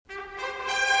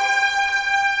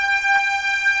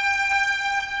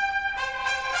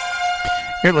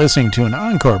You're listening to an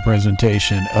encore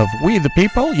presentation of We the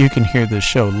People. You can hear this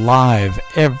show live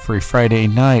every Friday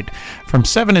night from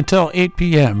 7 until 8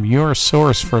 p.m. Your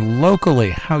source for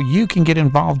locally how you can get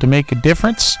involved to make a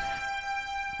difference.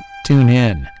 Tune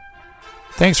in.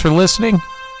 Thanks for listening.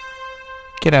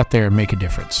 Get out there and make a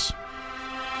difference.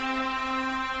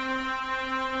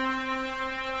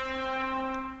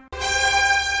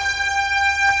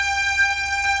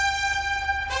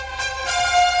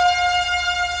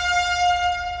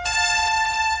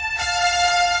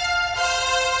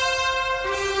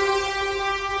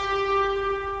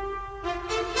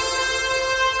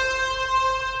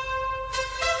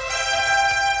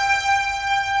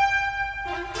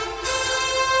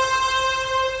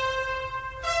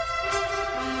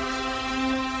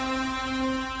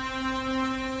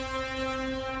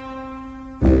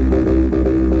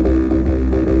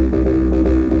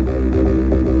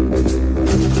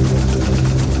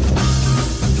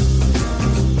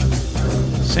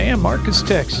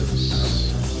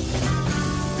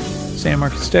 San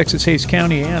Marcos, Texas, Hays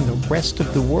County, and the rest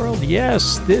of the world.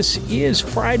 Yes, this is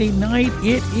Friday night.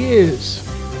 It is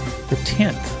the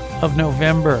 10th of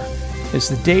November. It's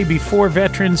the day before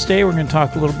Veterans Day. We're going to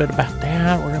talk a little bit about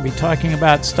that. We're going to be talking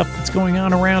about stuff that's going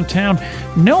on around town.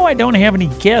 No, I don't have any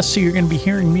guests, so you're going to be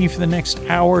hearing me for the next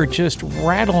hour just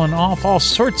rattling off all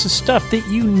sorts of stuff that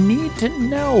you need to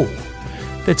know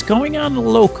that's going on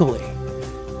locally,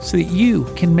 so that you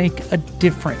can make a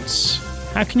difference.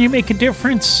 How can you make a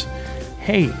difference?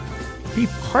 Hey, be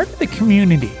part of the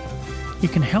community. You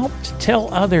can help to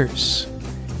tell others.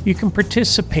 You can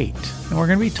participate. And we're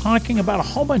going to be talking about a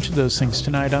whole bunch of those things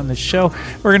tonight on the show.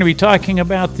 We're going to be talking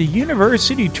about the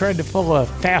university tried to pull a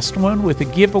fast one with a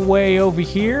giveaway over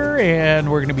here,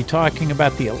 and we're going to be talking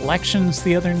about the elections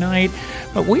the other night.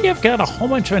 But we have got a whole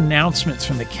bunch of announcements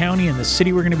from the county and the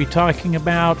city we're going to be talking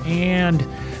about, and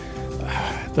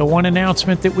the one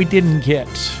announcement that we didn't get.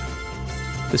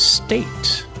 The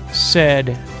state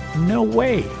said, no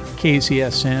way,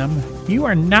 KZSM, you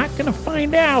are not going to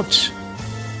find out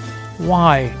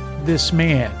why this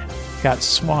man got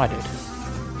swatted.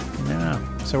 No.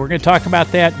 So we're going to talk about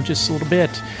that in just a little bit.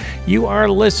 You are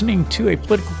listening to a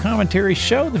political commentary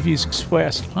show. The views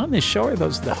expressed on this show are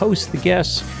those of the hosts, the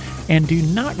guests, and do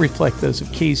not reflect those of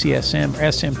KZSM or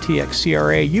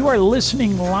SMTX-CRA. You are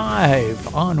listening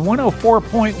live on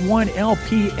 104.1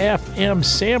 LPFM,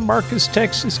 San Marcos,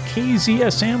 Texas,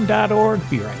 KZSM.org.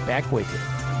 Be right back with you.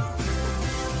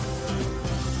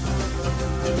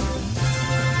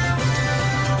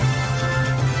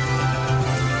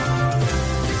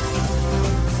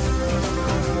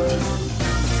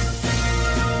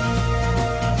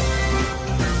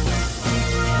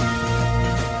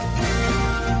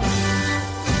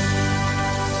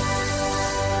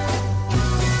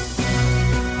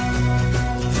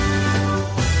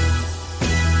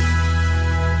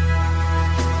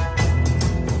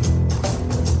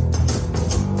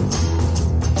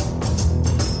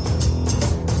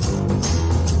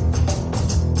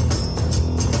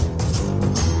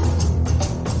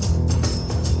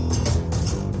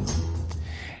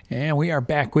 We are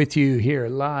back with you here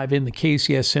live in the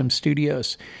KCSM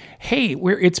studios. Hey,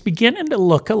 it's beginning to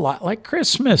look a lot like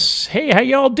Christmas. Hey, how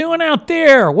y'all doing out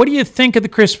there? What do you think of the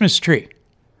Christmas tree?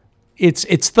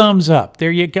 It's thumbs up.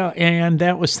 There you go. And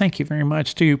that was, thank you very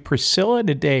much to Priscilla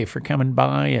today for coming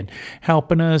by and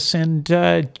helping us. And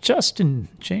Justin,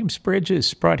 James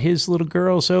Bridges, brought his little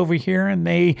girls over here, and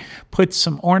they put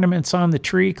some ornaments on the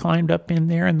tree, climbed up in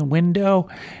there in the window,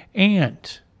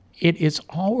 and it is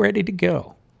all ready to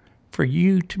go for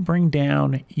you to bring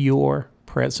down your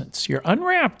presents, your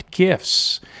unwrapped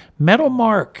gifts. Metal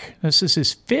Mark, this is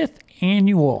his 5th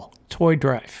annual toy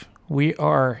drive. We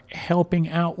are helping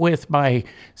out with by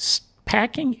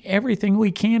packing everything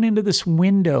we can into this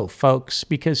window, folks,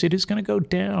 because it is going to go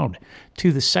down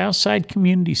to the Southside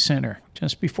Community Center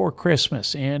just before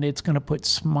Christmas, and it's going to put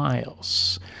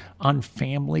smiles on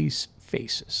families'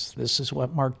 faces. This is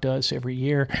what Mark does every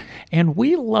year, and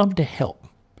we love to help.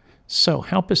 So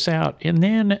help us out. And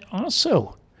then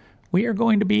also, we are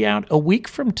going to be out a week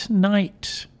from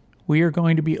tonight. We are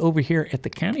going to be over here at the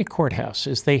county courthouse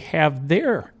as they have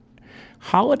their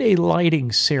holiday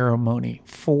lighting ceremony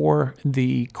for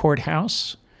the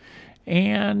courthouse.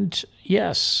 And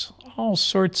yes, all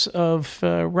sorts of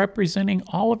representing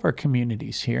all of our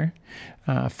communities here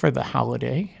for the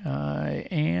holiday.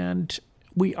 And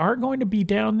we are going to be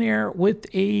down there with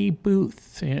a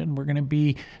booth, and we're going to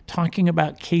be talking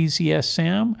about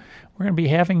KZSM. We're going to be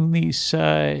having these,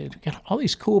 got all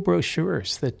these cool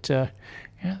brochures that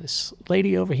this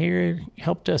lady over here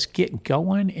helped us get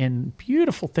going, and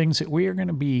beautiful things that we are going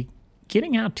to be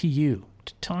getting out to you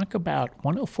to talk about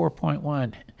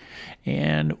 104.1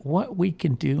 and what we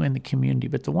can do in the community.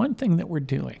 But the one thing that we're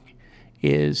doing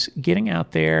is getting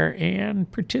out there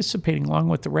and participating along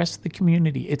with the rest of the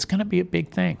community. It's going to be a big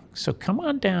thing. So come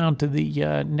on down to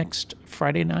the next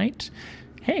Friday night.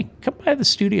 Hey, come by the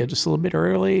studio just a little bit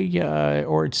early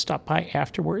or stop by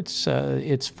afterwards.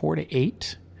 It's 4 to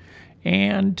 8.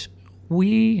 And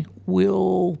we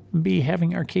will be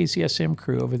having our KZSM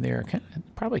crew over there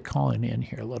probably calling in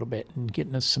here a little bit and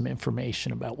getting us some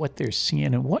information about what they're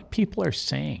seeing and what people are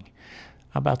saying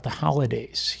about the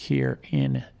holidays here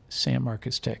in San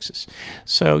Marcos, Texas.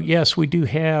 So, yes, we do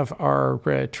have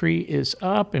our tree is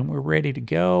up and we're ready to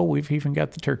go. We've even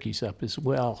got the turkeys up as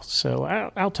well. So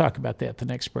I'll talk about that the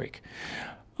next break.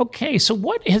 Okay, so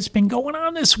what has been going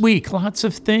on this week? Lots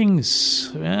of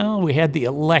things. Well, we had the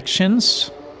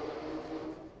elections.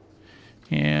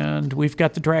 And we've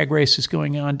got the drag races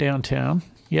going on downtown.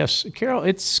 Yes, Carol,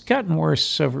 it's gotten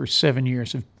worse over 7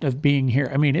 years of being here.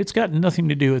 I mean, it's got nothing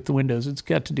to do with the windows. It's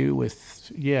got to do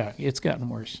with, it's gotten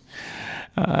worse.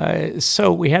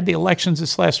 So we had the elections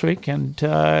this last week, and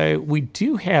we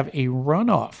do have a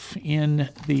runoff in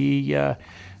the,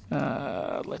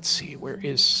 let's see, where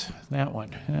is that one?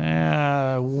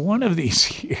 One of these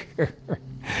here.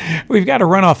 We've got a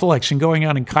runoff election going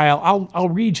on in Kyle. I'll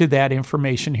read you that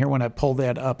information here when I pull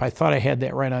that up. I thought I had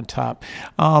that right on top.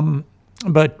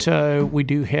 But we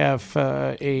do have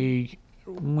a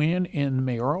win in the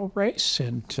mayoral race,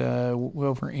 and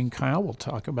over in Kyle, we'll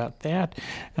talk about that.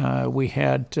 We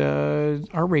had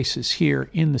our races here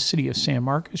in the city of San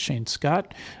Marcos. Shane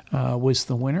Scott was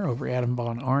the winner over Adam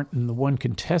Von Arndt in the one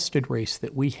contested race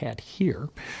that we had here.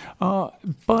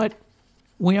 But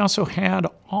we also had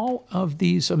all of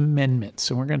these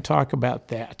amendments, and we're going to talk about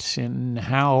that and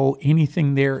how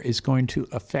anything there is going to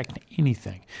affect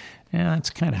anything. And that's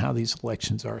kind of how these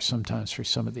elections are sometimes for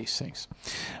some of these things.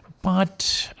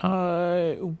 But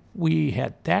we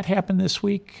had that happen this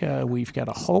week. We've got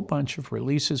a whole bunch of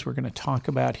releases we're going to talk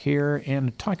about here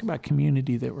and talk about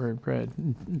community that we're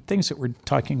things that we're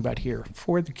talking about here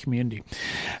for the community.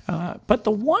 But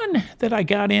the one that I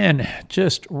got in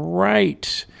just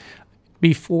right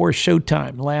before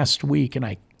showtime last week, and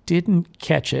I didn't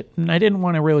catch it, and I didn't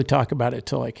want to really talk about it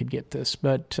till I could get this,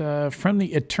 but from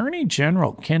the Attorney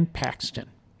General, Ken Paxton,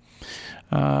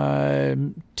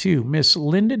 to Miss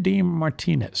Linda D.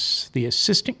 Martinez, the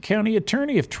Assistant County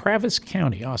Attorney of Travis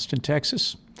County, Austin,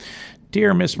 Texas.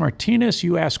 Dear Ms. Martinez,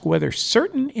 you ask whether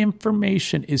certain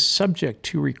information is subject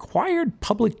to required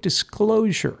public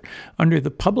disclosure under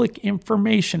the Public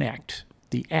Information Act,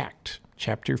 the Act,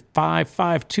 Chapter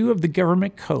 552 of the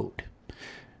Government Code.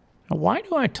 Now, why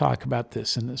do I talk about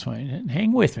this in this way? And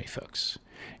hang with me, folks.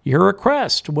 Your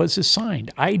request was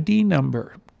assigned ID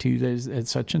number to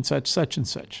such and such, such and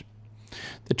such.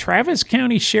 The Travis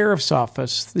County Sheriff's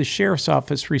Office, the Sheriff's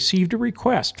Office received a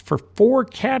request for 4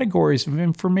 categories of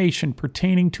information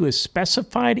pertaining to a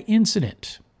specified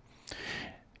incident.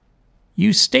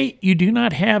 You state you do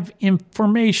not have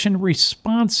information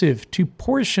responsive to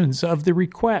portions of the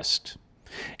request.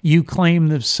 You claim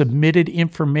the submitted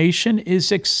information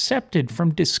is accepted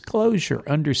from disclosure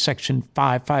under Section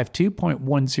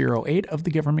 552.108 of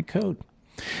the Government Code.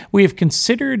 We have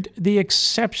considered the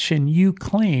exception you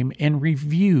claim and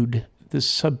reviewed the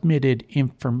submitted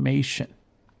information.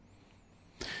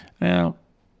 Now,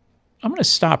 I'm going to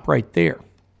stop right there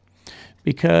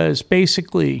because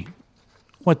basically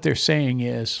what they're saying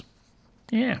is,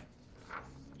 you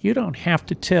don't have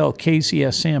to tell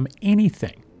KZSM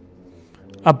anything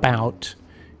about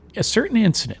a certain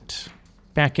incident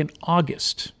back in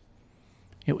August.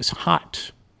 It was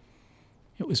hot.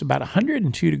 It was about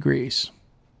 102 degrees.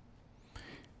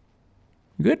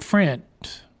 Good friend,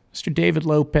 Mr. David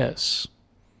Lopez,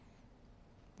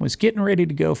 was getting ready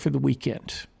to go for the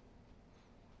weekend.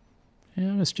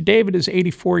 Mr. David is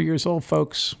 84 years old,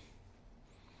 folks.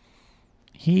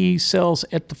 He sells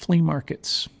at the flea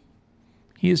markets.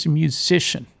 He is a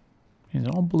musician. He's an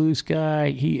old blues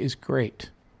guy. He is great.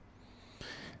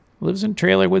 Lives in a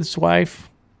trailer with his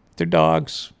wife, their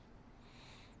dogs,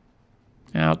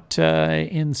 out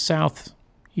in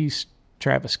southeast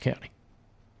Travis County.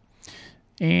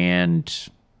 And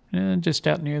just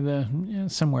out near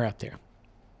somewhere out there.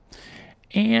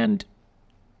 And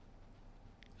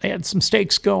they had some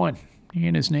stakes going, he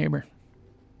and his neighbor.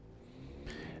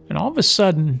 And all of a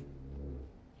sudden,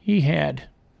 he had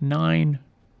 9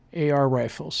 AR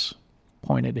rifles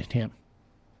pointed at him,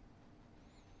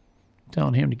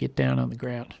 telling him to get down on the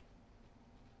ground.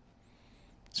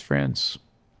 His friends,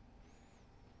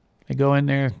 they go in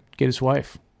there, get his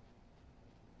wife,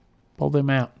 pull them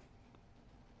out,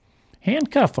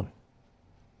 handcuff them.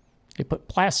 They put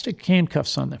plastic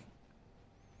handcuffs on them.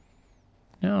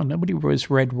 No, nobody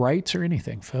was read rights or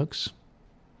anything, folks.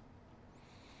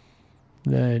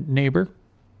 The neighbor,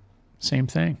 same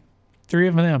thing. 3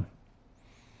 of them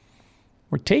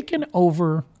were taken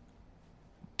over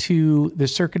to the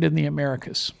Circuit of the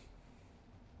Americas.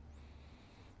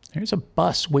 There's a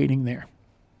bus waiting there.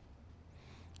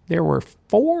 There were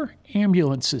 4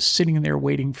 ambulances sitting there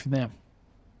waiting for them.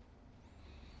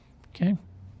 Okay.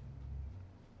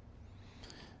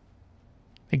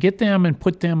 They get them and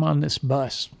put them on this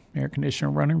bus. Air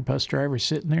conditioner running, bus driver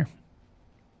sitting there.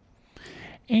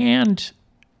 And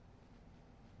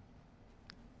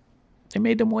they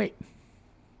made them wait.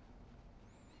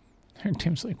 And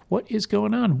Tim's like, what is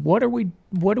going on? What are we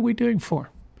doing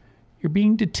for? You're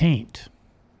being detained.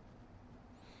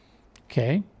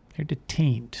 Okay, they're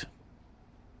detained.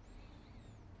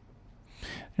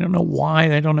 I don't know why,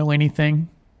 they don't know anything.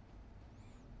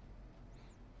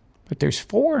 But there's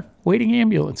 4 waiting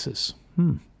ambulances.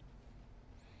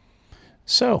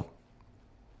 So,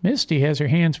 Misty has her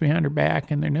hands behind her back,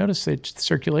 and they notice that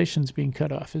circulation's being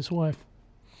cut off, his wife.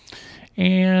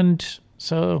 And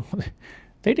so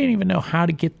they didn't even know how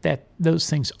to get those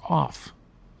things off.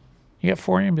 You got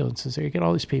 4 ambulances there. You got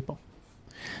all these people.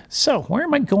 So where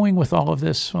am I going with all of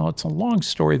this? Well, it's a long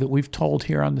story that we've told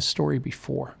here on the story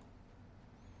before.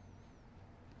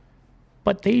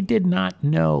 But they did not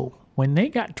know when they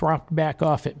got dropped back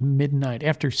off at midnight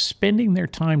after spending their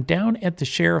time down at the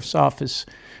sheriff's office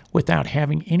without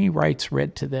having any rights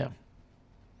read to them,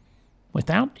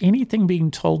 without anything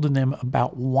being told to them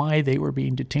about why they were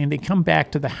being detained. They come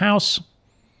back to the house.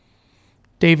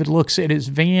 David looks at his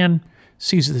van,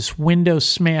 sees this window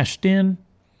smashed in,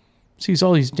 sees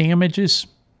all these damages,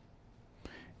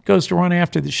 goes to run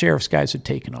after the sheriff's guys had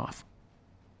taken off.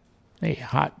 They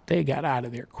got out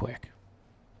of there quick.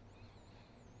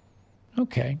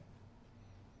 Okay.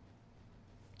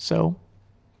 So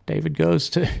David goes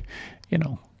to,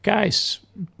 guys,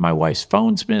 my wife's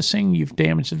phone's missing. You've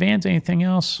damaged the vans. Anything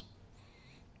else?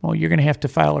 Well, you're going to have to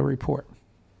file a report.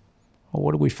 Well,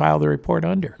 what do we file the report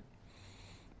under?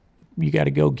 You got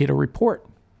to go get a report.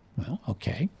 Well,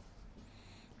 okay.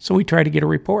 So we try to get a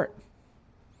report.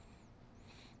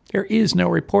 There is no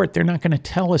report. They're not going to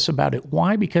tell us about it.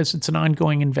 Why? Because it's an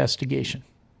ongoing investigation.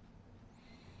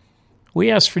 We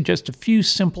asked for just a few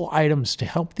simple items to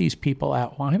help these people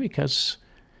out. Why? Because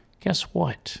guess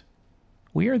what?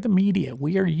 We are the media.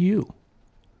 We are you.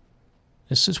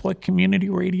 This is what community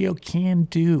radio can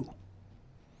do.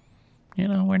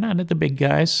 We're not at the big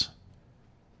guys,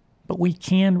 but we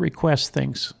can request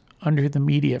things under the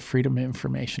Media Freedom of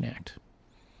Information Act.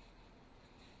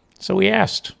 So we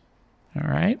asked,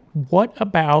 all right, what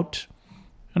about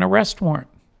an arrest warrant?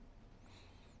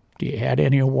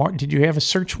 Did you have a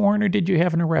search warrant or did you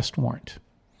have an arrest warrant?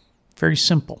 Very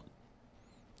simple.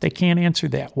 They can't answer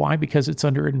that. Why? Because it's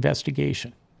under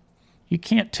investigation. You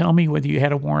can't tell me whether you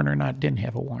had a warrant or not, didn't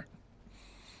have a warrant.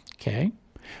 Okay.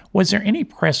 Was there any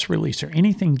press release or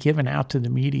anything given out to the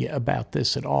media about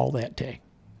this at all that day?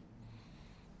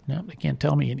 No, they can't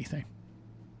tell me anything.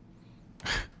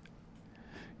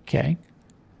 Okay.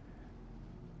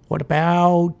 What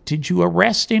about, did you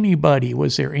arrest anybody?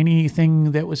 Was there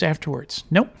anything that was afterwards?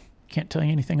 Nope. Can't tell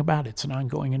you anything about it. It's an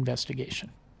ongoing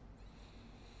investigation.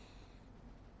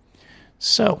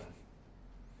 So,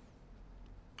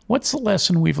 what's the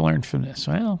lesson we've learned from this?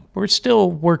 Well, we're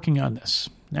still working on this.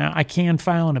 Now, I can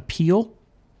file an appeal,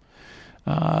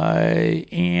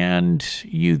 and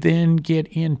you then get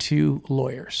into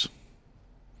lawyers.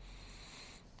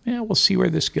 Yeah, we'll see where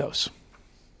this goes.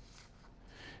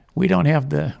 We don't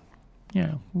have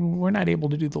we're not able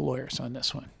to do the lawyers on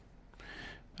this one.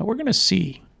 But we're going to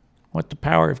see what the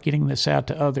power of getting this out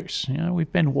to others.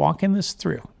 We've been walking this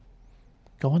through.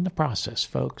 Go in the process,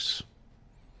 folks.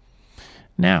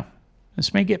 Now,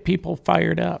 this may get people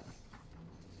fired up.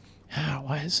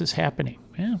 Why is this happening?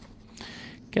 Well,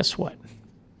 guess what?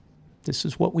 This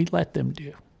is what we let them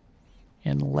do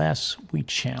unless we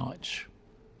challenge.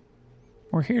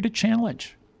 We're here to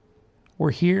challenge.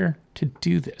 We're here to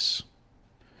do this.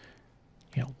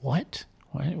 What?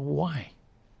 Why?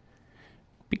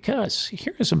 Because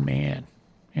here's a man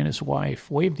and his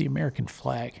wife wave the American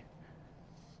flag.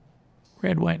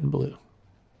 Red, white, and blue.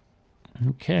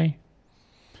 Okay?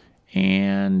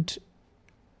 And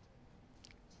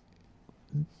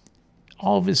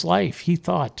all of his life, he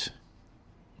thought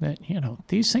that,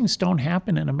 these things don't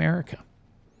happen in America.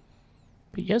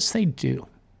 But yes, they do.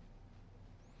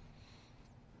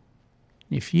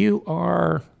 If you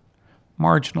are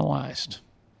marginalized,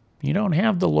 you don't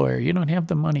have the lawyer, you don't have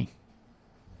the money,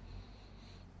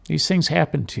 these things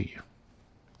happen to you.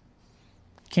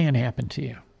 can happen to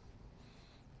you.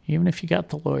 Even if you got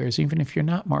the lawyers, even if you're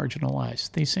not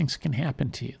marginalized, these things can happen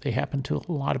to you. They happen to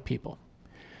a lot of people.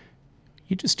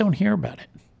 You just don't hear about it.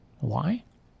 Why?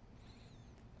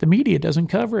 The media doesn't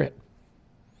cover it.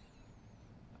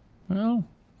 Well,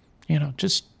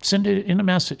 just send it in a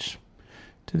message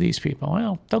to these people.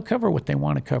 Well, they'll cover what they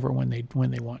want to cover when they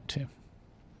want to.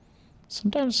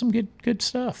 Sometimes some good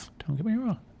stuff, don't get me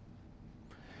wrong.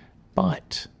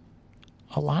 But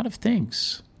a lot of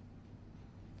things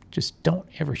just don't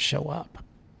ever show up.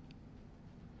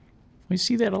 We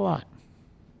see that a lot.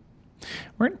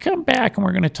 We're going to come back and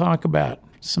we're going to talk about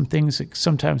some things that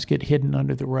sometimes get hidden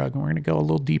under the rug, and we're going to go a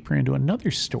little deeper into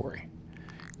another story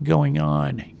going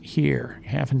on here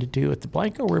having to do with the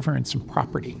Blanco River and some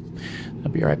property.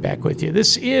 I'll be right back with you.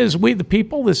 This is We the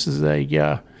People. This is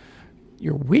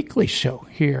your weekly show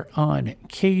here on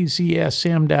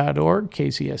KZSM.org,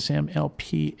 KZSM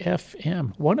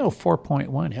LPFM,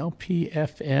 104.1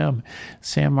 LPFM,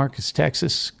 San Marcos,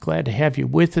 Texas. Glad to have you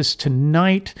with us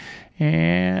tonight.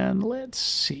 And let's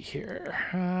see here.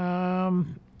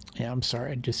 I'm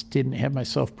sorry, I just didn't have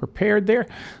myself prepared there.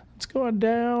 Let's go on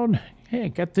down. Hey,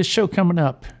 got this show coming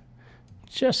up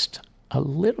just a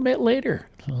little bit later,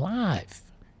 live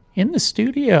in the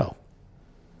studio.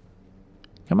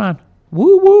 Come on.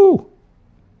 Woo woo.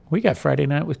 We got Friday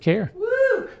Night with Care.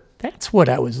 Woo! That's what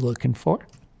I was looking for.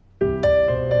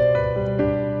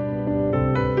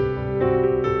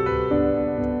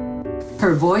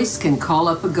 Her voice can call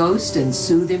up a ghost and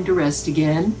soothe him to rest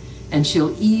again, and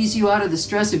she'll ease you out of the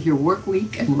stress of your work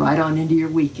week and right on into your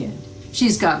weekend.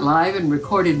 She's got live and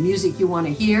recorded music you want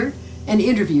to hear and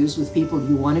interviews with people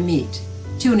you want to meet.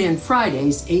 Tune in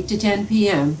Fridays, 8 to 10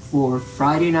 p.m. for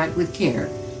Friday Night with Care,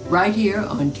 right here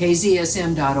on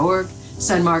KZSM.org,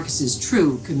 San Marcos's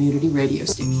true community radio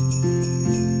station.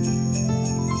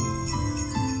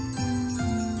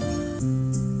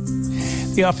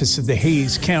 The Office of the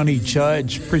Hays County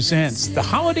Judge presents the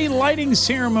holiday lighting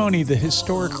ceremony, the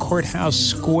historic Courthouse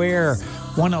Square,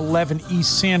 111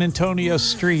 East San Antonio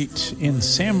Street in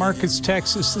San Marcos,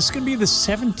 Texas. This is going to be the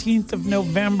 17th of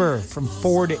November from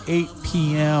 4 to 8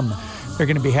 p.m. They're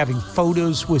going to be having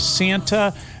photos with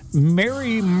Santa,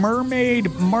 Merry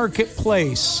Mermaid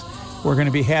Marketplace. We're going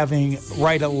to be having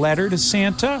Write a Letter to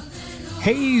Santa,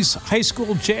 Hays High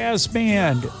School Jazz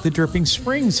Band, the Dripping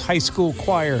Springs High School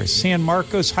Choir, San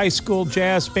Marcos High School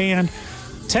Jazz Band,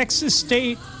 Texas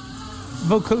State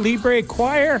Vocalibre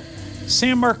Choir,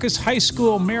 San Marcos High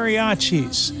School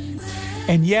Mariachis.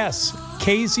 And yes,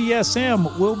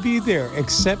 KZSM will be there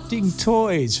accepting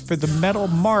toys for the Metal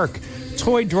Mark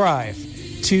Toy Drive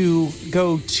to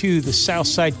go to the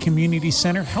Southside Community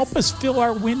Center. Help us fill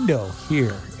our window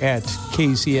here at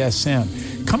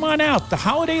KZSM. Come on out, the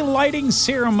holiday lighting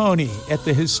ceremony at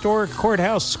the historic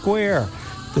Courthouse Square,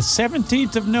 the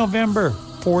 17th of November,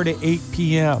 4 to 8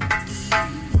 p.m.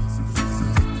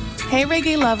 Hey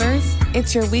reggae lovers,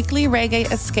 it's your weekly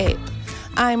reggae escape.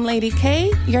 I'm Lady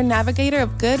K, your navigator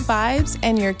of good vibes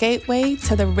and your gateway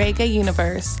to the reggae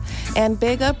universe. And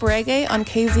Big Up Reggae on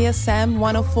KZSM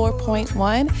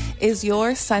 104.1 is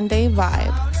your Sunday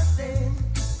vibe.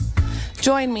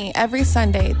 Join me every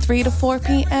Sunday, 3 to 4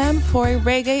 p.m. for a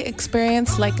reggae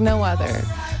experience like no other.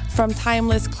 From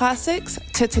timeless classics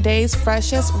to today's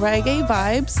freshest reggae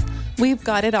vibes, we've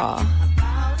got it all.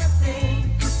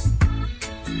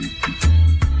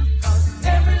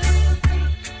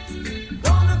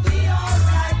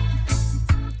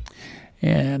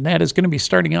 And that is going to be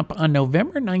starting up on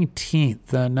November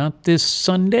 19th. Not this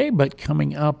Sunday, but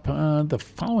coming up the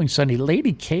following Sunday.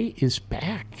 Lady K is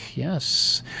back.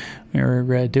 Yes.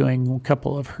 We're doing a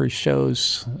couple of her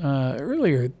shows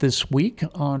earlier this week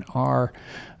on our...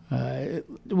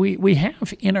 We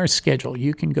have in our schedule,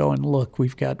 you can go and look,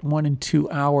 we've got 1 and 2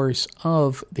 hours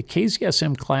of the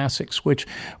KZSM Classics, which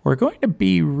we're going to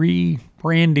be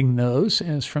rebranding those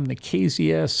as from the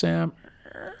KZSM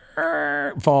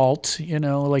vault,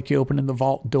 like you open in the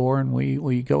vault door, and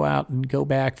we go out and go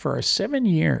back for our 7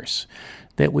 years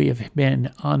that we have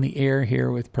been on the air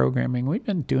here with programming. We've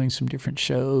been doing some different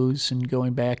shows and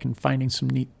going back and finding some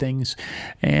neat things.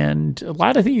 And a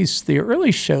lot of these, the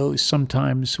early shows,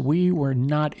 sometimes we were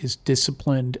not as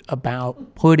disciplined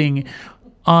about putting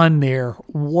on there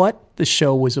what the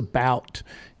show was about,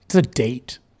 the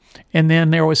date. And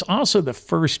then there was also the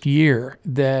first year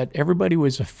that everybody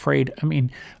was afraid. I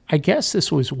mean, I guess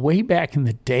this was way back in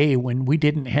the day when we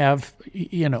didn't have,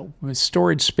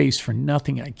 storage space for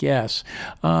nothing, I guess.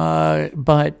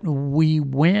 But we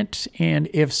went, and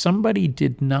if somebody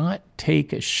did not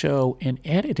take a show and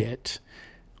edit it,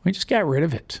 we just got rid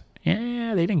of it.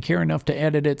 Yeah, they didn't care enough to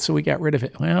edit it, so we got rid of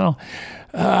it. Well,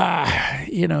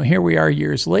 here we are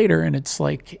years later, and it's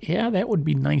like, yeah, that would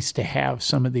be nice to have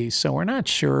some of these. So we're not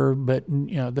sure, but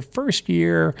the first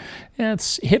year,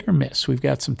 it's hit or miss. We've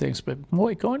got some things, but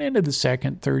boy, going into the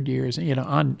second, third years,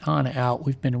 on out,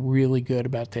 we've been really good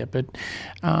about that. But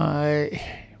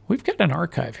we've got an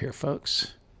archive here,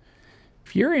 folks.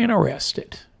 If you're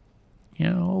interested,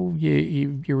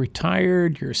 you're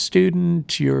retired, you're a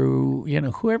student,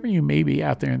 whoever you may be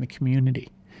out there in the community.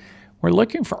 We're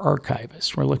looking for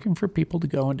archivists. We're looking for people to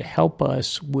go and to help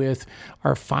us with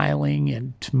our filing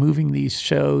and moving these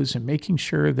shows and making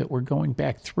sure that we're going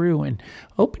back through and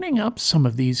opening up some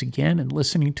of these again and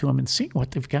listening to them and seeing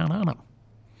what they've got on them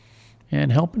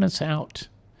and helping us out.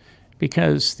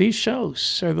 Because these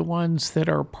shows are the ones that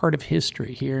are part of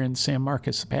history here in San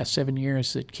Marcos. The past 7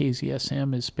 years that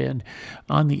KZSM has been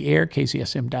on the air,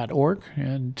 kzsm.org.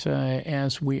 And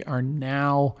as we are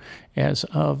now, as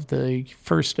of the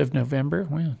 1st of November,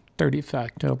 30th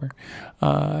October,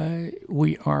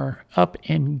 we are up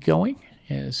and going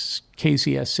as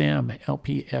KZSM,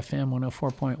 LPFM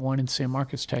 104.1 in San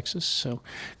Marcos, Texas. So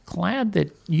glad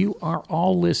that you are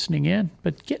all listening in,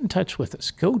 but get in touch with us.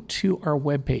 Go to our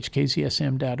webpage,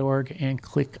 kzsm.org, and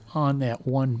click on that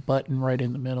one button right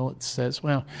in the middle. It says,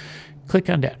 click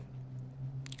on that.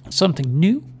 Something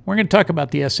new. We're going to talk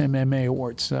about the SMMA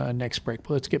Awards next break,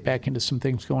 but let's get back into some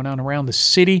things going on around the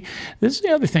city. This is the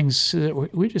other things.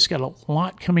 We just got a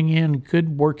lot coming in,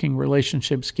 good working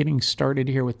relationships getting started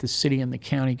here with the city and the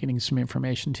county, getting some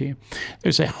information to you.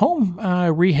 There's a home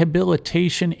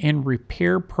rehabilitation and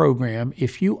repair program.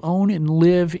 If you own and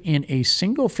live in a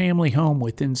single-family home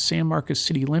within San Marcos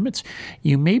city limits,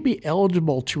 you may be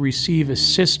eligible to receive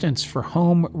assistance for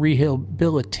home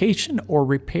rehabilitation or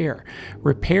repair.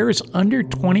 Repairs under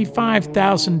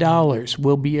 $25,000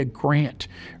 will be a grant.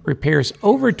 Repairs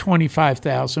over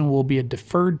 $25,000 will be a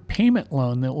deferred payment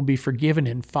loan that will be forgiven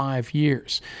in 5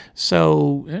 years.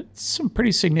 So it's some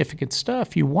pretty significant stuff.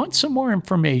 If you want some more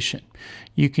information,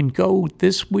 you can go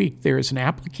this week. There is an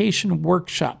application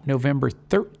workshop November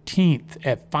 13th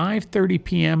at 5:30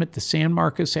 p.m. at the San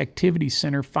Marcos Activity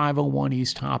Center, 501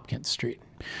 East Hopkins Street.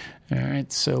 All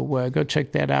right, so go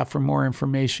check that out for more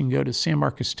information. Go to San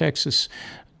Marcos, Texas.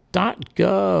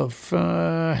 .gov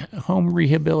home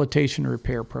rehabilitation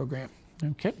repair program.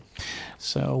 Okay,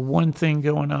 so one thing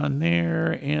going on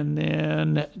there, and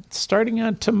then starting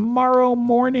on tomorrow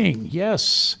morning,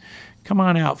 yes, come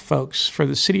on out, folks, for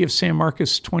the City of San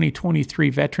Marcos 2023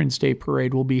 Veterans Day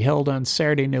Parade will be held on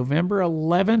Saturday, November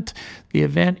 11th. The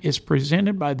event is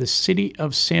presented by the City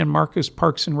of San Marcos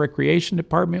Parks and Recreation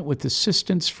Department with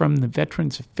assistance from the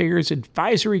Veterans Affairs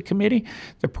Advisory Committee.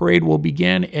 The parade will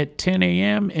begin at 10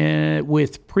 a.m.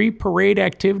 With pre-parade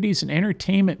activities and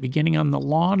entertainment beginning on the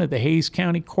lawn of the Hays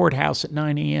County Courthouse at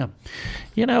 9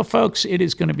 a.m. Folks, it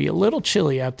is going to be a little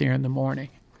chilly out there in the morning,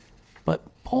 but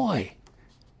boy,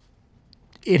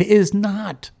 it is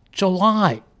not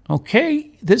July, okay?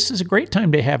 This is a great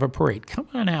time to have a parade. Come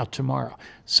on out tomorrow.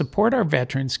 Support our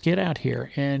veterans. Get out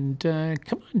here and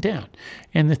come on down.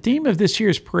 And the theme of this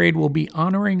year's parade will be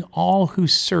honoring all who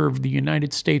served the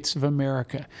United States of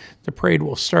America. The parade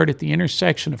will start at the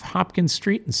intersection of Hopkins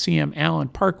Street and C.M. Allen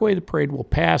Parkway. The parade will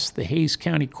pass the Hays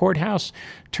County Courthouse,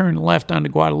 turn left onto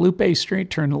Guadalupe Street,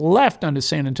 turn left onto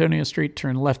San Antonio Street,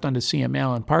 turn left onto C.M.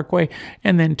 Allen Parkway,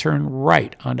 and then turn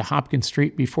right onto Hopkins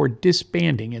Street before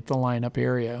disbanding at the lineup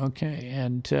area. Okay,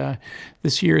 and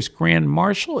this year's Grand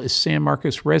Marshal is San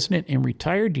Marcos resident and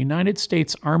retired United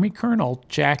States Army Colonel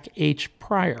Jack H.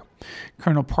 Pryor.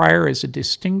 Colonel Pryor is a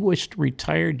distinguished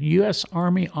retired U.S.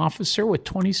 Army officer with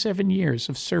 27 years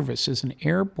of service as an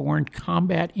airborne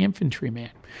combat infantryman.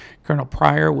 Colonel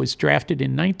Pryor was drafted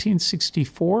in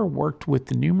 1964, worked with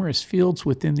the numerous fields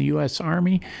within the U.S.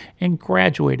 Army, and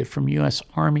graduated from U.S.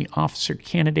 Army Officer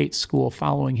Candidate School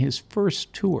following his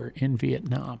first tour in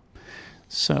Vietnam.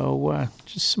 So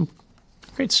just some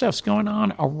great stuff's going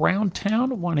on around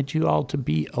town. I wanted you all to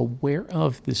be aware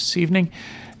of this evening.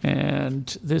 And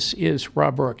this is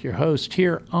Rob Roark, your host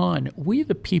here on We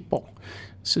the People.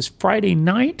 This is Friday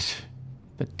night,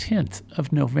 the 10th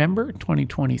of November,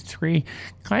 2023.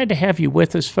 Glad to have you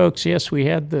with us, folks. Yes, we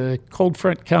had the cold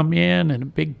front come in and a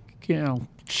big,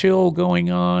 chill going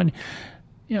on.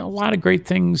 A lot of great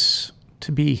things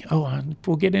to be,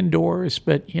 we'll get indoors,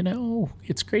 but,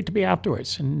 it's great to be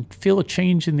outdoors and feel a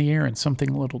change in the air and something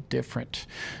a little different.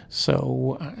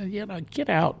 So,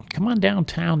 get out. Come on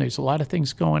downtown. There's a lot of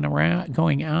things going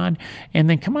on. And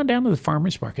then come on down to the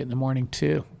farmer's market in the morning,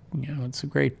 too. It's a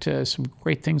great, some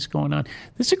great things going on.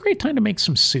 This is a great time to make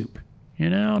some soup,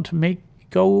 to make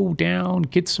go down,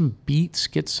 get some beets,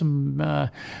 get some,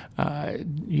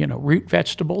 root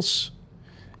vegetables,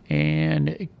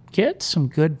 and get some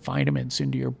good vitamins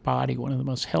into your body. One of the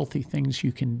most healthy things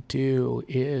you can do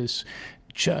is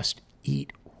just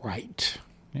eat right.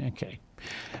 Okay.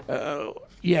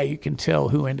 You can tell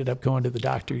who ended up going to the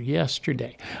doctor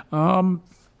yesterday.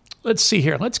 Let's see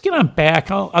here. Let's get on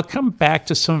back. I'll come back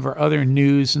to some of our other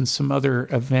news and some other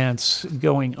events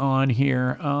going on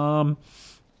here. I'll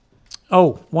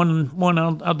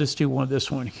just do this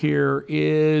one here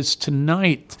is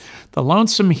tonight, the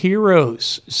Lonesome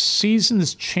Heroes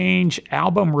Seasons Change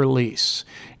album release.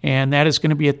 And that is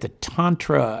going to be at the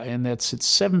Tantra, and that's at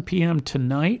 7 p.m.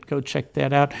 tonight. Go check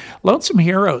that out. Lonesome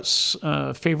Heroes,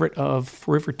 favorite of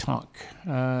River Tonk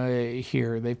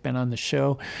here. They've been on the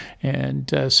show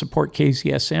and support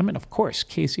KZSM. And, of course,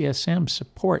 KZSM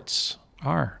supports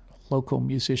our local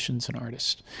musicians and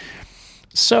artists.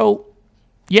 So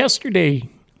yesterday,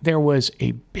 there was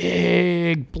a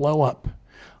big blow-up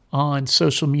on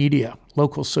social media,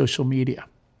 local social media.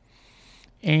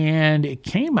 And it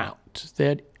came out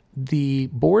that the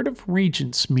Board of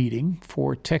Regents meeting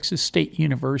for Texas State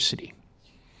University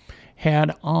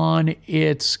had on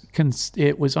it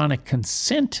was on a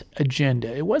consent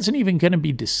agenda. It wasn't even going to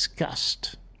be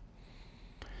discussed.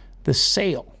 The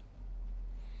sale,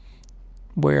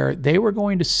 where they were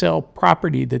going to sell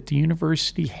property that the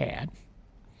university had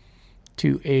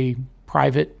to a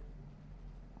private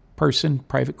person,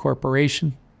 private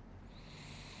corporation.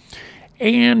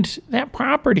 And that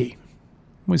property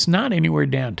was not anywhere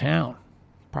downtown.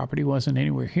 Property wasn't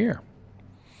anywhere here.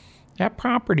 That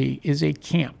property is a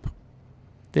camp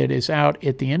that is out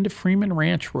at the end of Freeman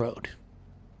Ranch Road.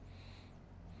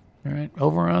 All right,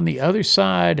 over on the other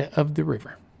side of the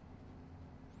river.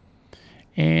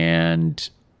 And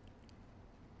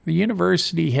the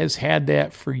university has had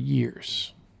that for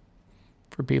years,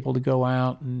 for people to go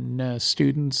out and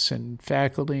students and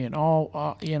faculty and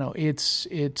all, it's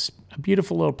a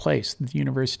beautiful little place that the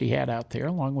university had out there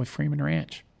along with Freeman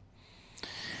Ranch. The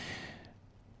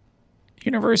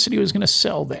university was going to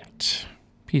sell that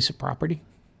piece of property.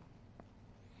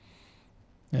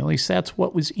 At least that's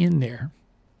what was in there.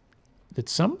 That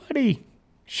somebody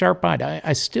sharp-eyed,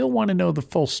 I still want to know the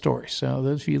full story. So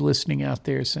those of you listening out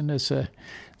there, send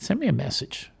me a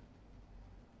message.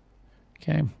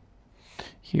 Okay.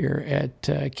 Here at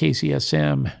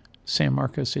KZSM,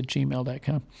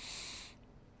 sammarcos@gmail.com.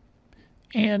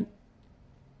 And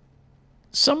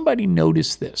somebody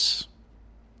noticed this.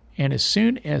 And as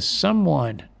soon as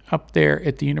someone up there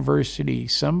at the university,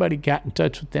 somebody got in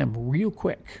touch with them real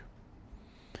quick.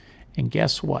 And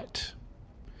guess what?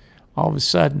 All of a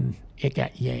sudden, it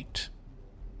got yanked.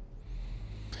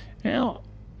 Now,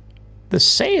 the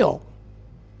sale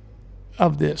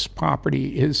of this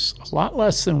property is a lot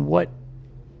less than what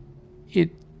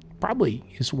it probably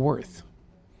is worth.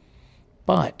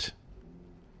 But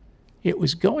it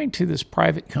was going to this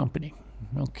private company,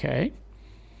 okay?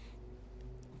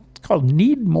 It's called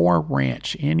Needmore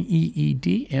Ranch,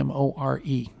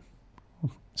 Needmore,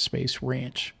 space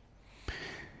ranch.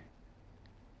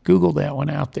 Google that one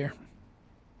out there.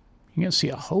 You're going to see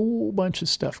a whole bunch of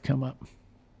stuff come up.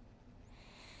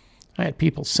 I had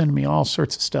people sending me all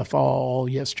sorts of stuff all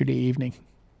yesterday evening.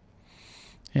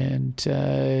 And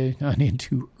on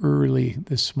into early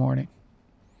this morning.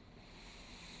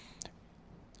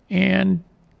 And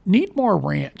Needmore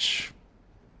Ranch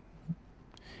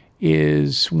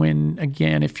is when,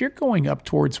 again, if you're going up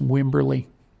towards Wimberley,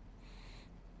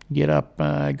 get up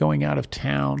going out of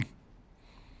town,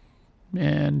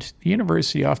 and the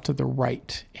university off to the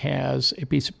right has a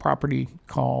piece of property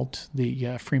called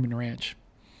the Freeman Ranch.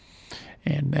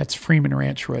 And that's Freeman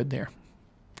Ranch Road there.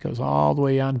 Goes all the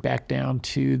way on back down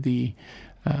to the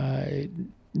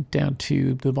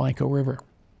Blanco River.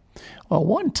 Well,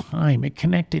 one time it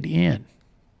connected in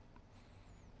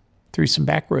through some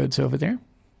back roads over there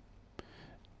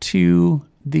to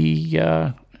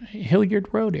the Hilliard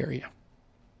Road area.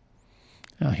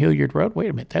 Now, Hilliard Road, wait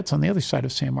a minute, that's on the other side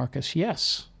of San Marcos,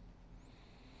 yes.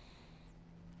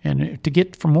 And to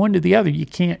get from one to the other, you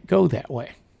can't go that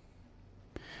way.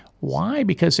 Why?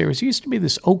 Because there used to be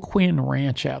this O'Quinn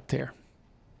Ranch out there.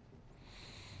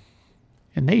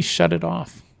 And they shut it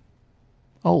off.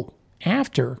 Oh,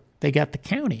 after they got the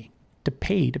county to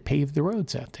pave the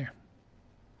roads out there.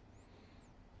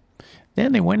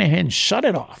 Then they went ahead and shut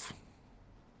it off.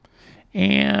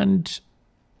 And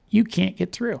you can't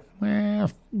get through.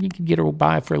 Well, you could get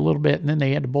by for a little bit, and then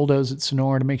they had to bulldoze at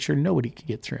Sonora to make sure nobody could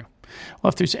get through. Well,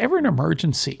 if there's ever an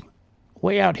emergency,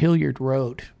 way out Hilliard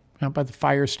Road, out by the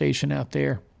fire station out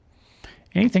there,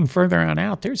 anything further on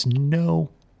out, there's no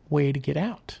way to get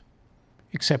out.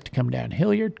 except to come down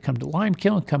Hilliard, come to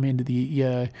Limekiln, come into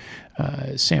the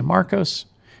San Marcos.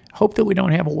 Hope that we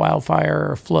don't have a wildfire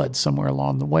or a flood somewhere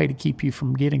along the way to keep you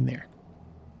from getting there.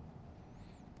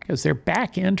 Because their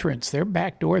back entrance, their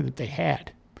back door that they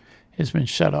had, has been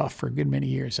shut off for a good many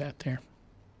years out there.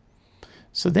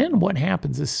 So then what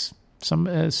happens is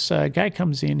this guy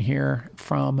comes in here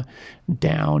from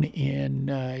down in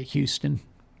Houston,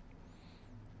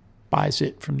 buys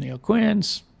it from the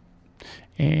O'Quinn's,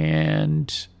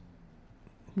 and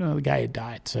the guy had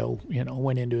died, so,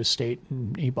 went into his estate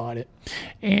and he bought it.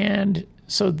 And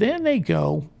so then they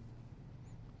go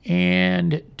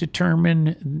and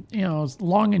determine,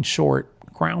 long and short,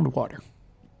 groundwater.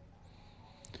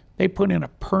 They put in a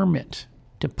permit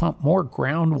to pump more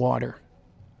groundwater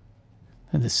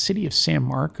than the city of San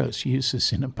Marcos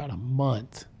uses in about a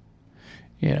month.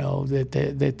 They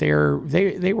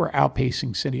were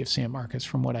outpacing city of San Marcos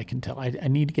from what I can tell. I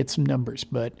need to get some numbers,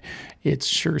 but it's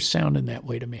sure sounding that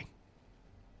way to me.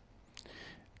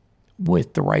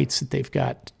 With the rights that they've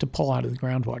got to pull out of the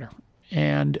groundwater.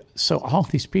 And so all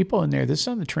these people in there, this is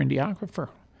on the Trinity Aquifer.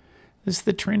 This is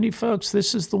the Trinity, folks.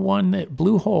 This is the one that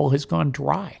Blue Hole has gone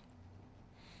dry.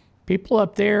 People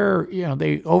up there,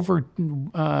 they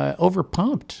over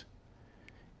pumped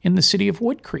in the city of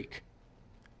Wood Creek.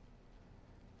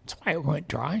 That's why it went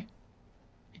dry.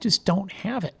 You just don't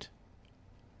have it.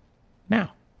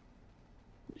 Now,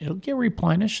 it'll get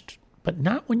replenished, but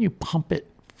not when you pump it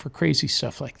for crazy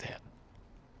stuff like that.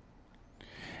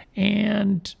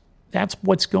 And that's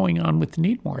what's going on with the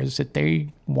Needmore, is that they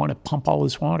want to pump all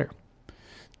this water.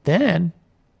 Then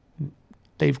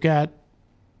they've got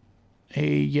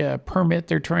a permit.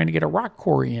 They're trying to get a rock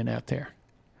quarry in out there.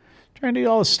 Trying to do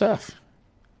all this stuff.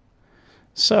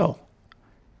 So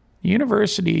the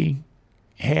university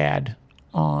had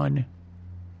on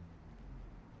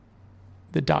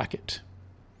the docket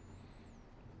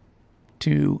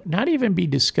to not even be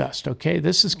discussed, okay?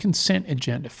 This is consent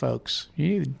agenda, folks.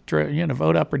 You need to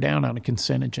vote up or down on a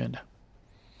consent agenda.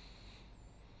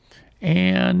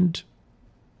 And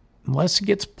unless it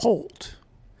gets pulled,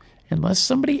 unless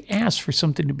somebody asks for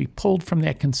something to be pulled from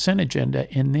that consent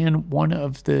agenda, and then one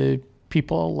of the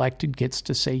people elected gets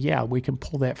to say, yeah, we can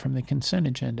pull that from the consent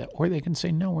agenda, or they can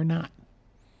say, no, we're not.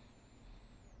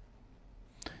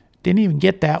 Didn't even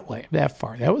get that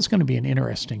far. That was going to be an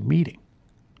interesting meeting.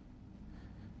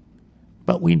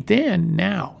 But we then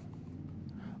now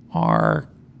are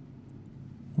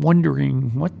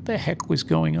wondering what the heck was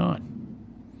going on.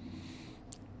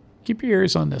 Keep your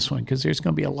ears on this one, because there's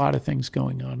going to be a lot of things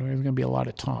going on. There's going to be a lot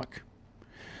of talk.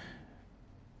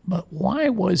 But why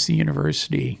was the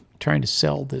university trying to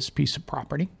sell this piece of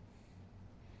property?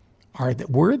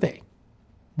 Were they?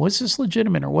 Was this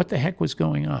legitimate, or what the heck was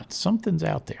going on? Something's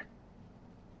out there.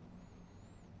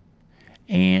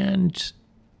 And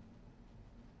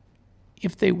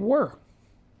if they were,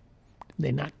 did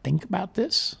they not think about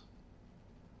this?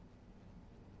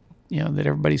 That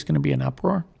everybody's going to be in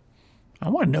uproar? I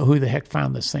want to know who the heck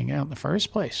found this thing out in the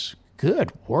first place.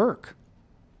 Good work.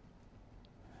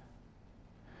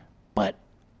 But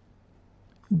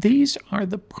these are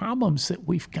the problems that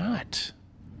we've got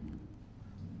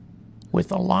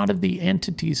with a lot of the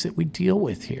entities that we deal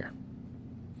with here,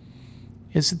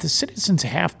 is that the citizens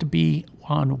have to be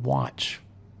on watch.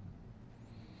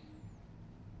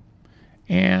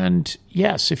 And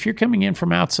yes, if you're coming in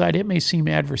from outside, it may seem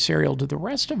adversarial. To the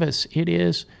rest of us, it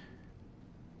is,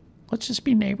 let's just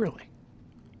be neighborly.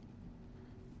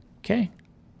 Okay?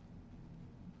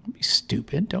 Don't be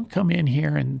stupid. Don't come in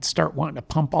here and start wanting to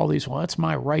pump all these, well, it's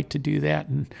my right to do that.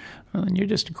 And then you're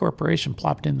just a corporation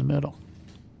plopped in the middle.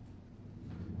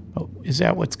 Oh, is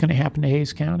that what's going to happen to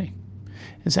Hays County?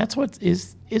 Is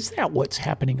that what's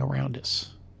happening around us?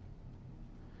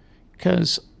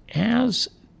 Because as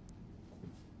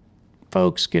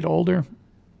folks get older,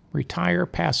 retire,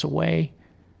 pass away,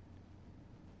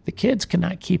 the kids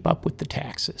cannot keep up with the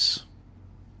taxes.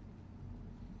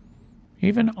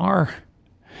 Even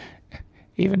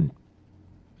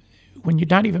when you're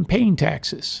not even paying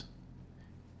taxes,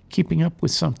 keeping up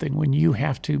with something when you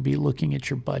have to be looking at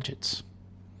your budgets,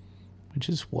 which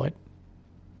is what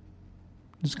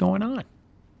is going on.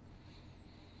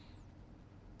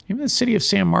 Even the city of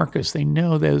San Marcos, they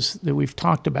know that we've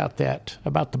talked about that,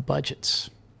 about the budgets.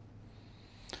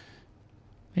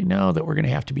 They know that we're going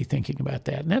to have to be thinking about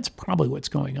that. And that's probably what's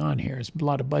going on here. There's a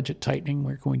lot of budget tightening.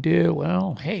 What can we do?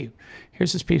 Well, hey,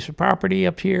 here's this piece of property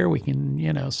up here. We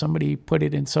can, somebody put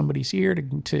it in somebody's ear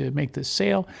to make this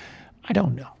sale. I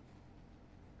don't know.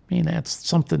 I mean,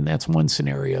 that's one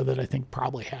scenario that I think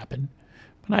probably happened.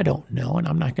 But I don't know. And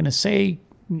I'm not going to say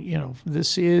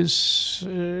this is,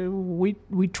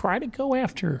 we try to go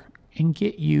after and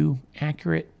get you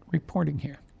accurate reporting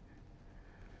here.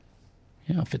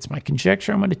 If it's my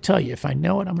conjecture, I'm going to tell you. If I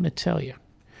know it, I'm going to tell you.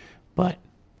 But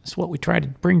it's what we try to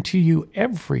bring to you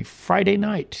every Friday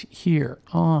night here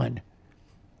on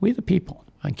We the People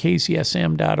on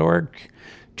KZSM.org,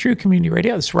 True Community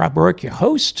Radio. This is Rob Roark, your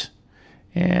host.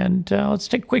 And let's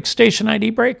take a quick station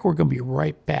ID break. We're going to be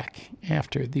right back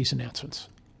after these announcements.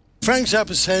 Frank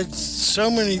Zappa said,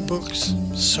 so many books,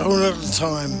 so little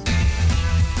time.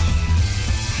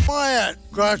 Wyatt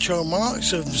Groucho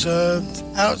Marx observed,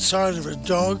 outside of a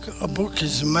dog, a book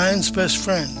is a man's best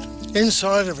friend.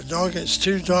 Inside of a dog, it's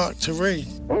too dark to read.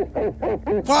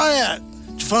 Wyatt!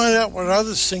 To find out what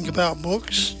others think about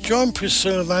books, join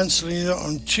Priscilla Vancelina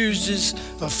on Tuesdays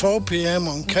at 4 p.m.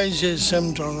 on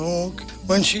KZSM.org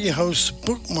when she hosts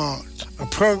Bookmarked, a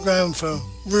program for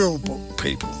real book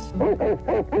people.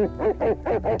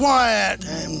 Wyatt,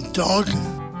 damn dog.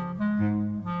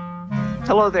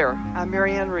 Hello there, I'm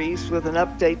Marianne Reese with an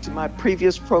update to my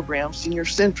previous program, Senior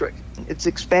Centric. It's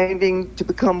expanding to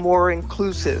become more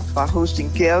inclusive by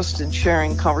hosting guests and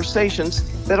sharing conversations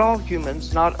that all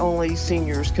humans, not only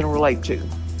seniors, can relate to.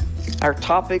 Our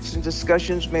topics and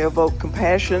discussions may evoke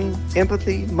compassion,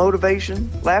 empathy, motivation,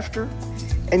 laughter,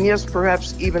 and yes,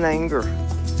 perhaps even anger.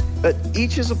 But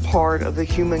each is a part of the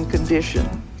human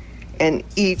condition, and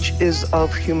each is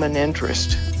of human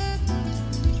interest.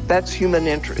 That's Human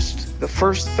Interest, the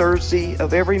first Thursday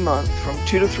of every month from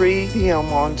 2 to 3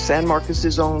 p.m. on San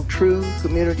Marcos's own true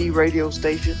community radio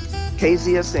station,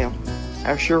 KZSM.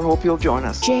 I sure hope you'll join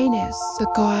us. Janus, the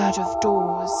god of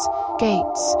doors,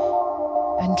 gates,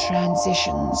 and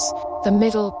transitions, the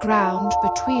middle ground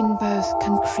between both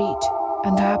concrete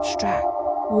and abstract,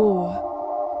 war,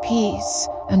 peace,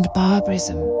 and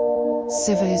barbarism.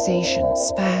 Civilization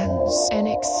spans an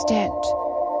extent,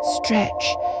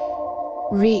 stretch,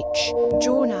 reach.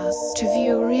 Join us to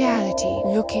view reality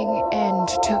looking end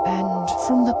to end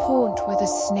from the point where the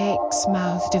snake's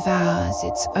mouth devours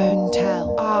its own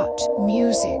tail. Art,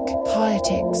 music,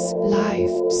 politics,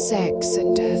 life, sex,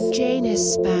 and death.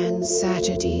 Janus spans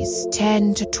Saturdays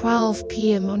 10 to 12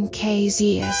 p.m. on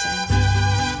KZSM.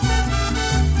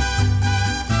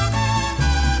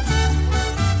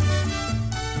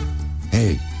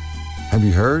 Hey, have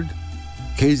you heard?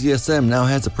 KZSM now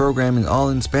has a program all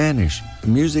in Spanish. The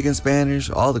music in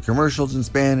Spanish, all the commercials in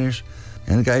Spanish,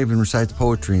 and the guy even recites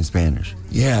poetry in Spanish.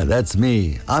 Yeah, that's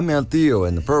me. I'm El Tío,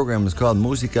 and the program is called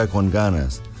Música con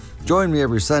Ganas. Join me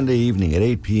every Sunday evening at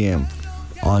 8 p.m.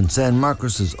 on San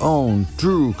Marcos's own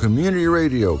true community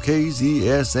radio,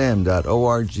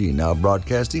 KZSM.org, now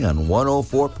broadcasting on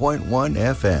 104.1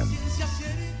 FM.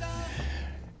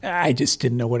 I just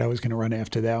didn't know what I was going to run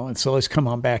after that one. So let's come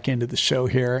on back into the show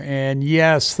here. And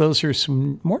yes, those are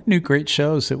some more new great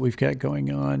shows that we've got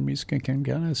going on, Music and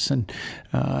Gunness. And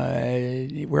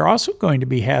we're also going to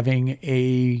be having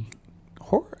a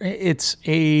horror. It's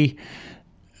a,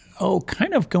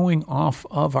 kind of going off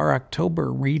of our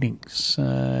October readings.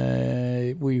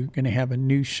 We're going to have a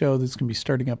new show that's going to be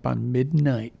starting up on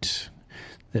midnight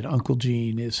that Uncle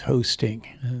Gene is hosting.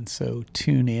 And so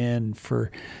tune in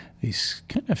for these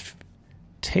kind of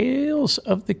tales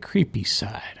of the creepy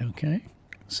side, okay?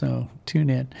 So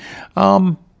tune in.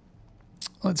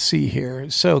 Let's see here.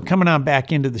 So coming on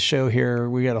back into the show here,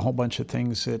 we got a whole bunch of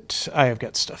things that I have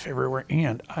got stuff everywhere,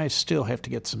 and I still have to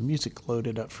get some music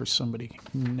loaded up for somebody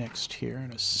next here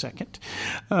in a second.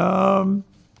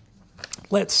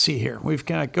 Let's see here. We've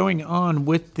got going on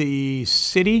with the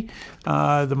city,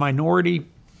 the Minority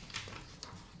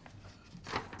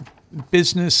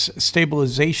Business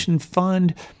Stabilization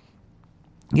Fund.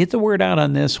 Get the word out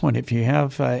on this one. If you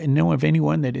have know of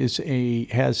anyone that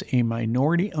has a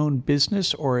minority-owned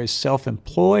business or is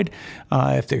self-employed,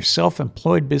 if they're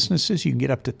self-employed businesses, you can get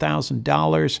up to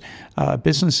 $1,000.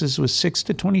 Businesses with 6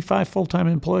 to 25 full-time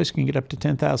employees can get up to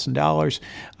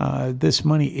 $10,000. This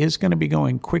money is going to be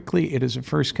going quickly. It is a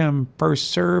first-come,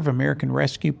 first-serve American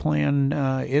Rescue Plan.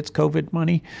 It's COVID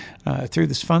money. Through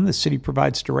this fund, the city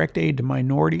provides direct aid to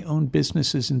minority-owned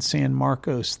businesses in San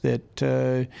Marcos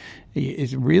that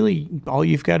is really all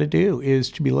you've got to do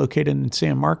is to be located in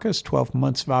San Marcos, 12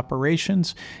 months of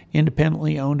operations,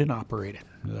 independently owned and operated.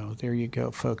 So there you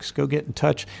go, folks. Go get in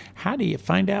touch. How do you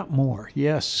find out more?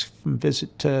 Yes,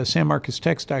 visit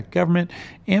sanmarcostex.government,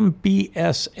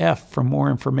 MBSF for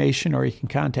more information, or you can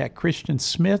contact Christian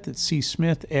Smith at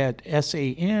csmith at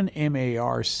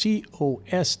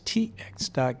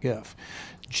sanmarcostx.gov.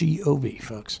 G-O-V,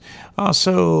 folks.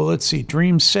 Also, let's see,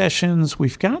 Dream Sessions.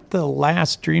 We've got the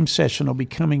last Dream Session will be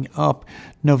coming up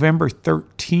November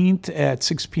 13th at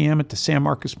 6 p.m. at the San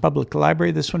Marcos Public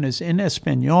Library. This one is in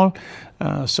Espanol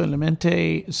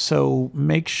solamente, so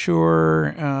make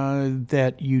sure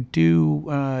that you do,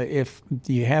 if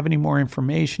you have any more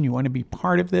information, you want to be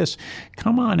part of this,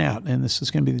 come on out. And this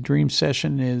is going to be the dream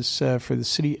session is for the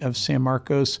city of San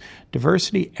Marcos,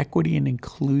 diversity, equity, and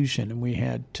inclusion. And we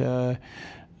had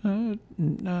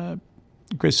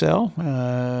Griselle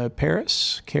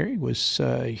Paris, Carrie, was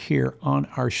here on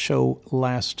our show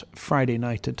last Friday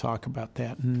night to talk about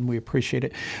that, and we appreciate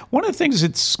it. One of the things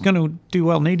that's going to do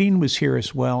well, Nadine was here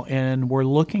as well, and we're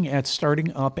looking at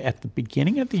starting up at the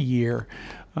beginning of the year.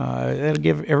 That'll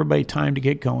give everybody time to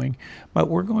get going, but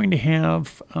we're going to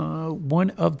have one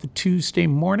of the Tuesday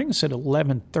mornings at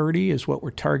 11:30 is what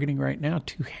we're targeting right now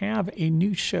to have a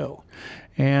new show.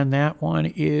 And that one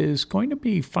is going to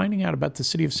be finding out about the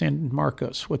city of San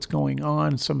Marcos, what's going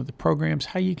on, some of the programs,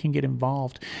 how you can get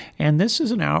involved. And this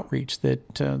is an outreach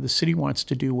that the city wants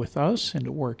to do with us and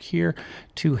to work here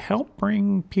to help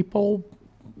bring people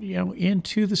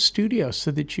into the studio so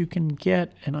that you can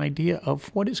get an idea of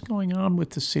what is going on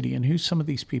with the city and who some of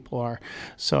these people are.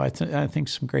 So I think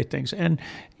some great things. And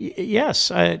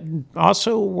yes,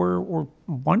 also we're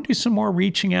want to do some more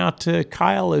reaching out to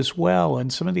Kyle as well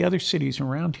and some of the other cities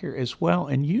around here as well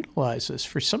and utilize this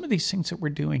for some of these things that we're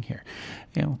doing here.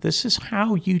 This is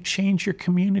how you change your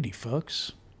community,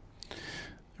 folks.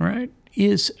 All right?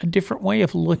 Is a different way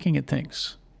of looking at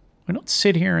things. We don't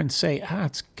sit here and say,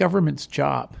 it's government's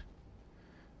job.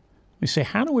 We say,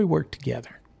 how do we work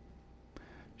together?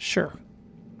 Sure.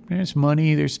 There's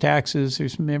money, there's taxes,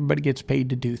 everybody gets paid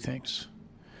to do things.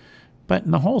 But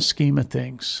in the whole scheme of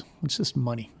things, it's just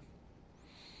money.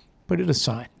 Put it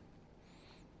aside.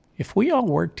 If we all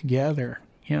work together,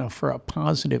 for a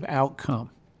positive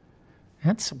outcome,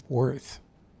 that's worth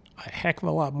a heck of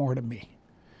a lot more to me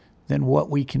than what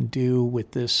we can do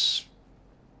with this,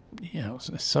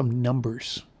 some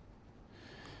numbers.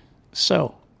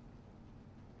 So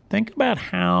think about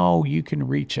how you can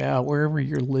reach out wherever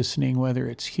you're listening, whether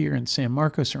it's here in San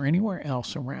Marcos or anywhere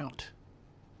else around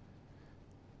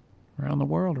the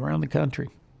world, around the country.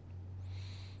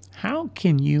 How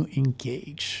can you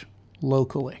engage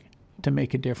locally to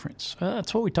make a difference?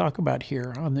 That's what we talk about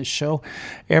here on this show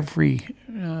every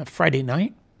Friday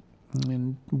night.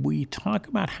 And we talk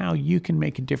about how you can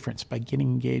make a difference by getting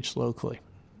engaged locally.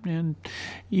 And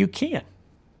you can,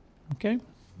 okay?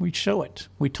 We show it.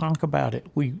 We talk about it.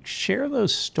 We share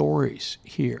those stories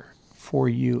here for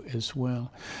you as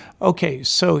well. Okay,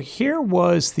 so here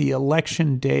was the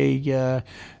election day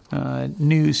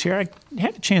news here. I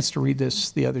had a chance to read this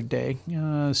the other day.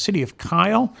 City of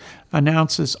Kyle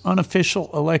announces unofficial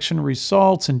election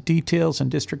results and details in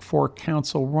District 4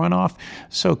 Council runoff.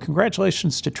 So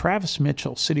congratulations to Travis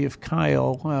Mitchell, City of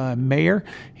Kyle mayor.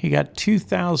 He got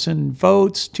 2,082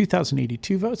 votes, or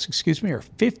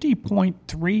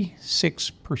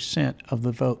 50.36% of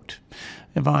the vote.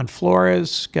 Yvonne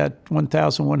Flores got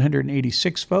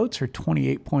 1,186 votes, or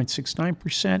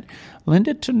 28.69%.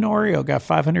 Linda Tenorio got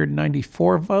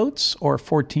 594 votes, or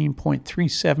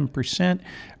 14.37%.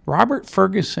 Robert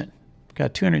Ferguson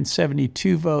got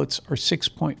 272 votes, or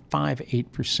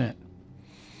 6.58%.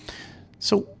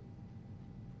 So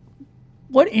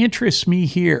what interests me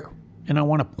here, and I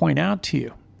want to point out to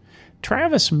you,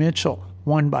 Travis Mitchell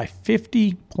won by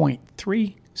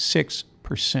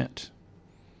 50.36%.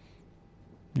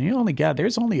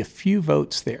 There's only a few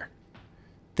votes there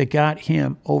that got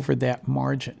him over that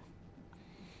margin.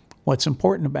 What's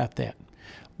important about that?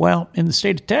 Well, in the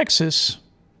state of Texas,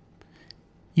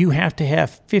 you have to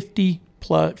have 50%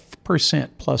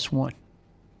 plus one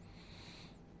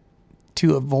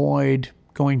to avoid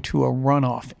going to a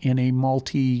runoff in a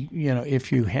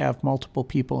if you have multiple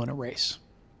people in a race.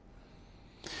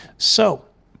 So,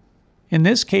 in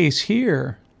this case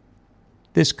here,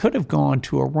 this could have gone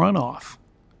to a runoff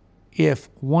if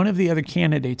one of the other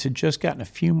candidates had just gotten a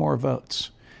few more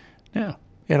votes. Now,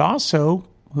 it also,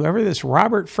 whoever this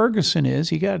Robert Ferguson is,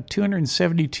 he got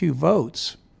 272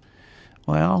 votes.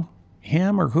 Well,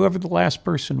 him or whoever the last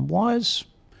person was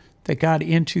that got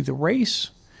into the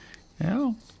race,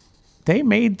 they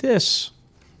made this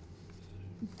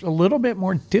a little bit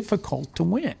more difficult to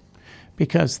win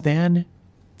because then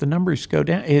the numbers go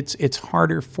down. It's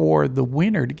harder for the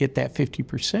winner to get that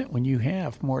 50% when you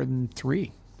have more than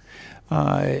three.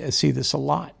 I see this a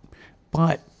lot.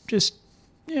 But just,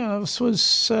 this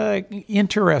was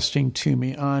interesting to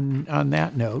me on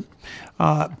that note.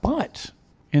 But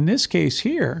in this case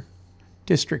here,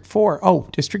 District 4. Oh,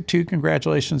 District 2,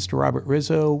 congratulations to Robert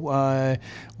Rizzo.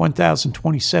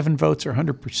 1,027 votes, or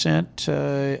 100%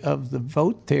 of the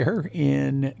vote there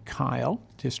in Kyle,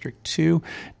 District 2.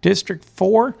 District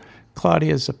 4,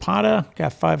 Claudia Zapata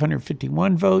got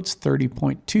 551 votes,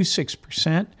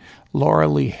 30.26%. Laura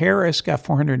Lee Harris got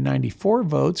 494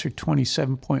 votes, or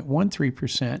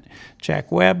 27.13%. Jack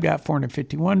Webb got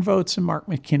 451 votes, and Mark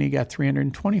McKinney got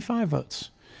 325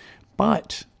 votes.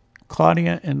 But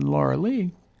Claudia and Laura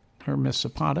Lee, or Miss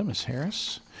Zapata, Miss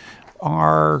Harris,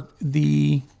 are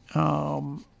the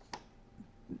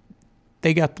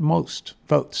they got the most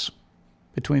votes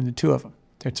between the two of them.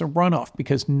 It's a runoff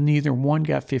because neither one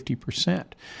got 50%.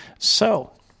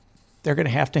 So they're going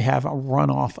to have a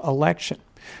runoff election.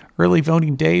 Early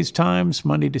voting days times,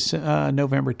 Monday to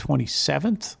November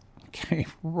 27th. Okay,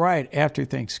 right after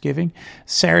Thanksgiving.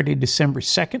 Saturday, December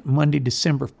 2nd, Monday,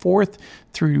 December 4th,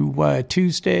 through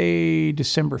Tuesday,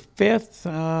 December 5th.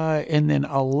 And then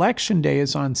Election Day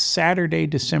is on Saturday,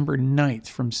 December 9th,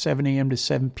 from 7 a.m. to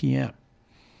 7 p.m.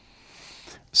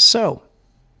 So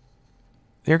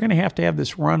they're going to have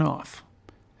this runoff.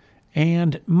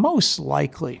 And most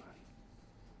likely,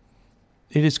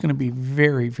 it is going to be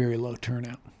very, very low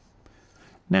turnout.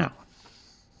 Now,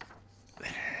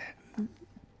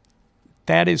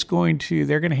 they're going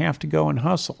to have to go and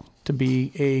hustle to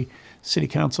be a city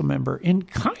council member. In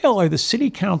Kyle, are the city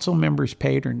council members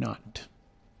paid or not?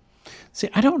 See,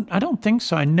 I don't think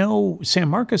so. I know San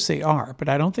Marcos they are, but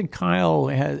I don't think Kyle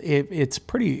has. It's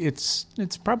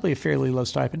probably a fairly low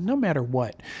stipend. No matter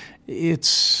what,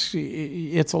 it's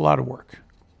a lot of work,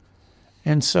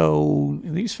 and so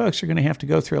these folks are going to have to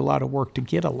go through a lot of work to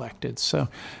get elected. So,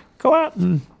 go out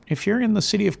and if you're in the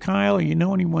city of Kyle or you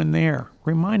know anyone there,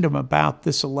 remind them about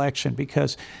this election,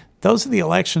 because those are the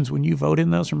elections when you vote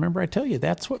in those. Remember, I tell you,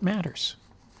 that's what matters.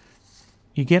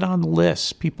 You get on the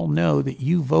list. People know that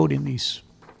you vote in these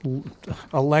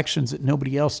elections that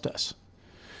nobody else does.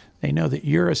 They know that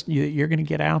you're going to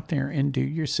get out there and do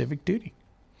your civic duty.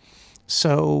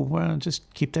 So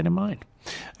just keep that in mind.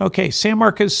 Okay, San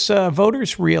Marcos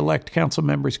voters re-elect council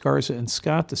members Garza and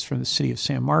Scott. This is from the city of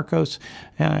San Marcos.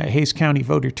 Hays County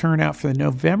voter turnout for the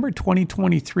November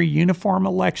 2023 uniform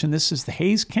election. This is the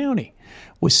Hays County,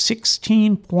 was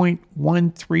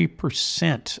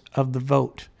 16.13% of the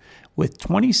vote, with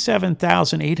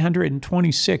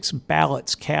 27,826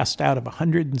 ballots cast out of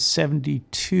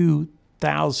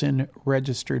 172,000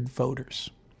 registered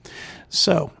voters.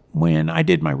 So when I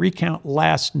did my recount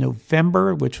last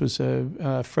November, which was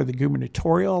for the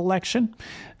gubernatorial election,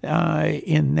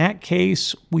 in that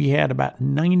case, we had about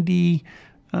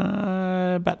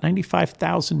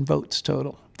 95,000 votes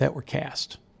total that were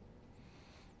cast.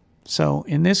 So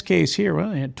in this case here,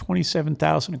 we had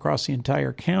 27,000 across the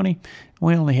entire county.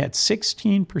 We only had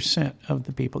 16% of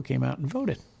the people came out and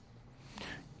voted.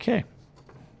 Okay.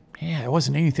 Yeah, there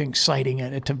wasn't anything exciting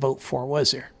in it to vote for, was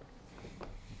there?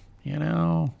 You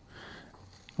know,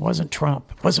 it wasn't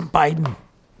Trump. It wasn't Biden.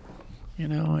 You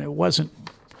know, it wasn't,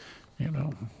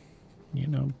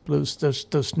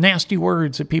 those nasty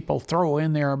words that people throw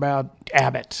in there about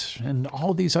Abbott and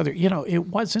all these other,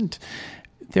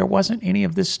 there wasn't any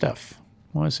of this stuff,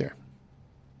 was there?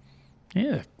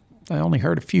 Yeah, I only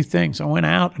heard a few things. I went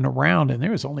out and around, and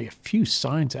there was only a few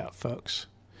signs out, folks.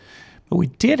 But we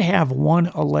did have one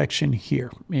election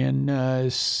here in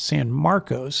San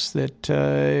Marcos that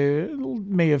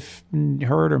may have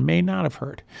heard or may not have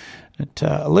heard. That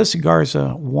Alyssa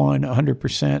Garza won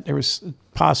 100%. There was a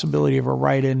possibility of a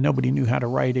write-in. Nobody knew how to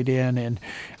write it in, and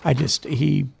I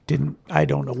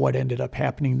don't know what ended up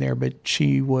happening there, but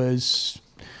she was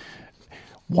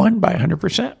won by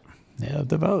 100% of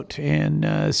the vote.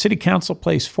 And City Council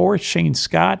placed fourth. Shane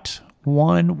Scott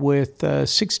won with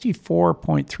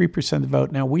 64.3% of the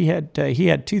vote. Now, he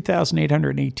had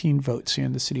 2,818 votes here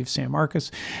in the city of San Marcos.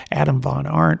 Adam Von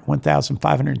Arndt,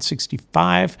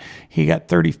 1,565. He got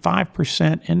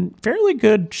 35%, and fairly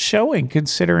good showing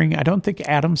considering I don't think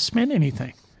Adam spent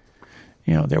anything.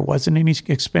 There wasn't any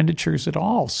expenditures at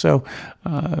all. So,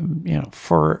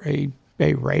 for a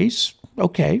race,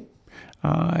 okay.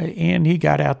 And he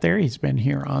got out there. He's been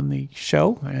here on the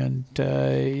show, and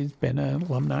he's been an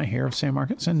alumni here of San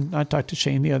Marcos. And I talked to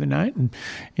Shane the other night, and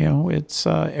it's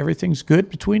everything's good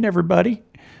between everybody.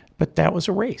 But that was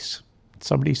a race.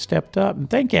 Somebody stepped up, and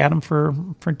thank Adam for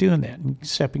doing that and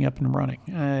stepping up and running.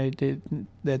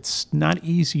 That's not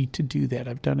easy to do that.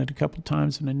 I've done it a couple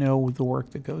times, and I know the work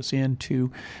that goes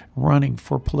into running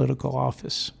for political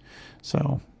office.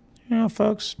 So,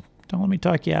 folks, don't let me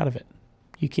talk you out of it.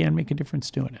 You can make a difference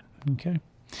doing it, okay?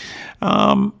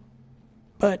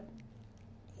 But,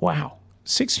 wow,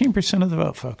 16% of the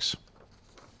vote, folks.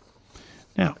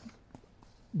 Now,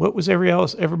 what was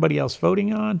everybody else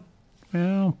voting on?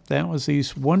 Well, that was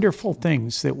these wonderful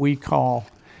things that we call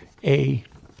as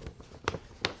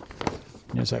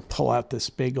I pull out this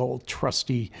big old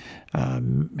trusty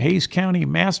Hays County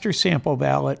Master Sample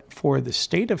Ballot for the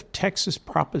State of Texas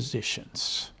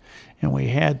Propositions. And we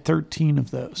had 13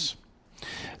 of those.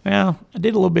 Well, I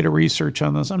did a little bit of research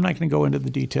on those. I'm not going to go into the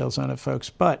details on it, folks,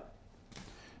 but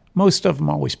most of them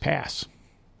always pass.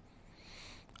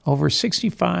 Over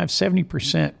 65,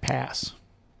 70% pass.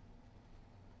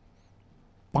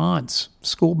 Bonds,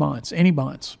 school bonds, any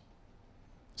bonds.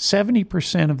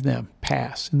 70% of them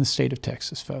pass in the state of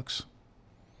Texas, folks.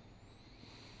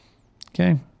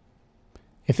 Okay?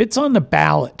 If it's on the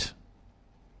ballot,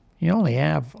 you only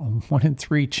have a 1 in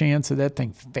 3 chance of that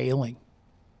thing failing.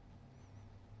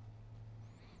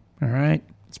 All right?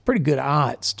 It's pretty good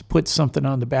odds to put something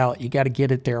on the ballot. You got to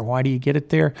get it there. Why do you get it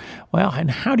there? Well,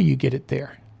 and how do you get it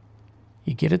there?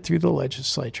 You get it through the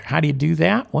legislature. How do you do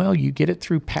that? Well, you get it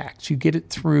through PACs. You get it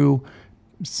through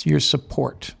your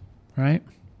support, right?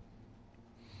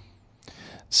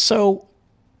 So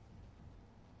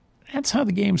that's how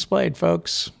the game's played,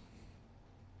 folks.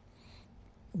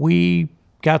 We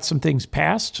got some things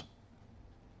passed.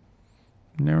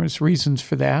 And there was reasons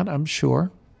for that, I'm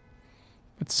sure.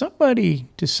 But somebody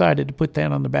decided to put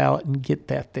that on the ballot and get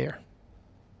that there.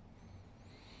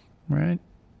 Right?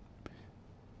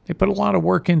 They put a lot of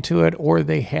work into it, or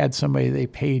they had somebody they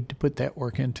paid to put that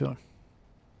work into them.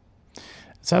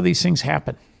 That's how these things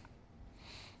happen.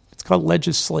 It's called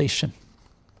legislation.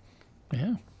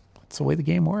 Yeah, that's the way the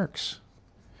game works.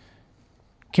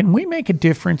 Can we make a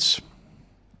difference?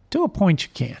 To a point you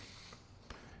can.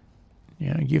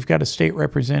 You know, you've got a state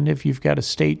representative, you've got a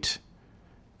state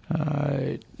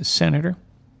senator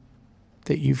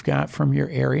that you've got from your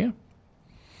area.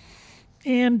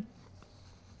 And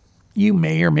you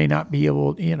may or may not be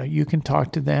able, you can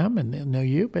talk to them and they'll know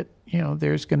you, but,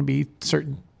 there's going to be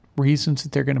certain reasons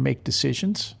that they're going to make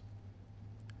decisions.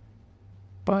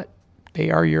 But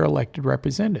they are your elected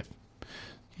representative.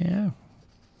 Yeah.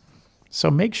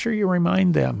 So make sure you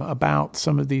remind them about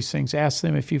some of these things. Ask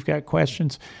them if you've got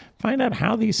questions. Find out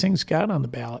how these things got on the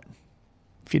ballot.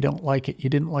 If you don't like it, you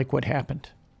didn't like what happened.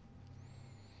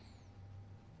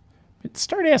 But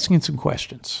start asking some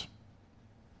questions.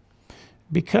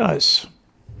 Because,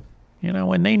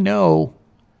 when they know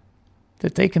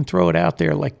that they can throw it out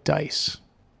there like dice,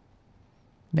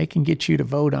 they can get you to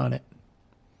vote on it.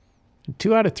 And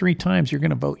 2 out of 3 times, you're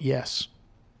going to vote yes.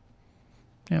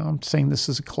 Now, I'm saying this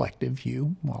is a collective,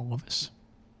 you, all of us.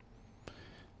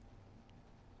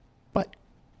 But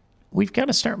we've got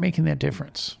to start making that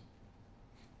difference.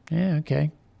 Yeah,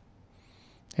 okay.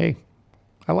 Hey,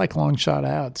 I like long shot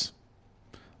odds.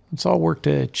 Let's all work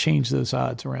to change those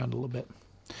odds around a little bit.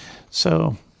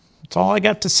 So that's all I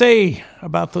got to say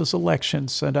about those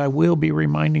elections. And I will be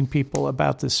reminding people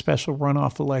about this special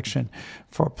runoff election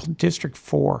for District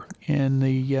 4 in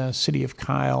the city of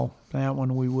Kyle. That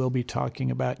one we will be talking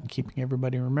about and keeping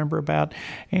everybody remember about.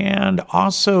 And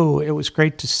also, it was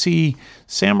great to see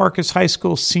San Marcos High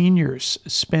School seniors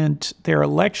spent their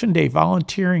election day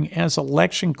volunteering as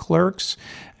election clerks.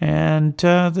 And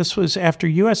this was after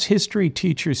U.S. history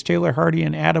teachers Taylor Hardy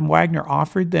and Adam Wagner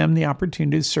offered them the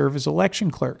opportunity to serve as election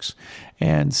clerks.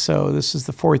 And so this is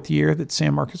the 4th year that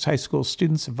San Marcos High School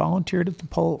students have volunteered at the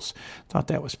polls. Thought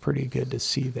that was pretty good to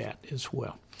see that as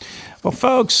well. Well,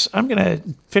 folks, I'm going to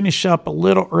finish up a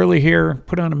little early here,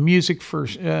 put on a music for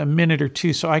a minute or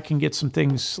two so I can get some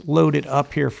things loaded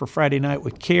up here for Friday Night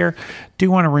with Care. Do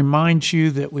want to remind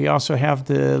you that we also have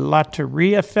the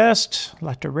Loteria Fest,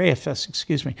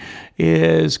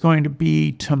 is going to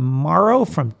be tomorrow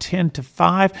from 10 to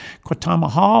 5, Quatama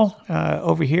Hall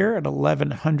over here at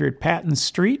 1100 Patton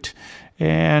Street.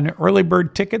 And early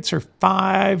bird tickets are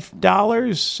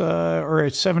 $5 or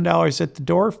 $7 at the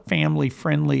door.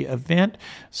 Family-friendly event.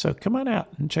 So come on out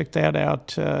and check that out.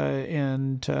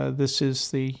 This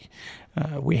is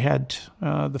we had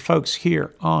the folks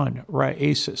here on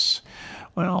Riasis.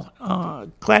 Well,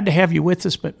 glad to have you with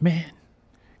us, but man,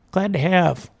 glad to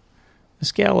have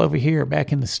this gal over here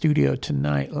back in the studio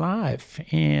tonight, live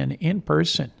and in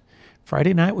person.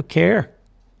 Friday Night with Care.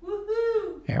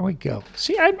 There we go.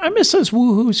 See, I miss those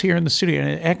woohoos here in the studio, and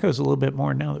it echoes a little bit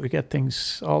more now that we got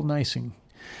things all nice and,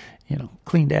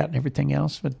 cleaned out and everything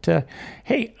else. But,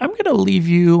 hey, I'm going to leave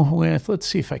you with, let's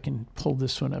see if I can pull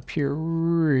this one up here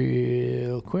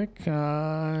real quick.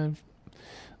 Let's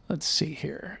see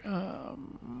here.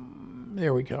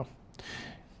 There we go.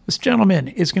 This gentleman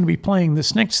is going to be playing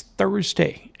this next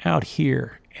Thursday out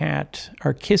here at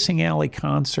our Kissing Alley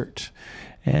concert.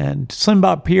 And Slim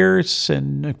Bob Pierce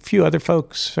and a few other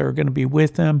folks are going to be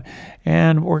with them.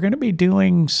 And we're going to be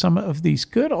doing some of these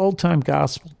good old-time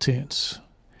gospel tunes.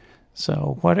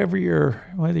 So whether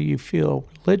you feel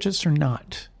religious or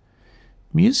not,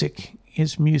 music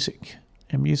is music,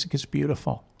 and music is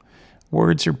beautiful.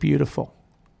 Words are beautiful.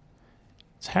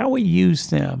 It's how we use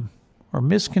them or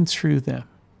misconstrue them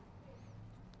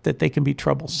that they can be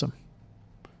troublesome.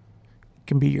 It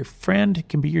can be your friend, it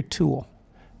can be your tool.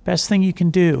 Best thing you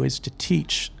can do is to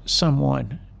teach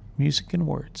someone music and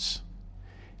words.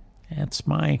 That's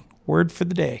my word for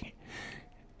the day.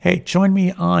 Hey, join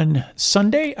me on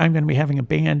Sunday. I'm going to be having a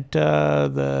band.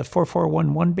 The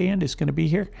 4411 band is going to be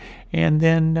here. And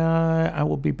then I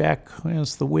will be back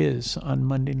as The Wiz on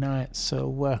Monday night.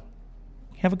 So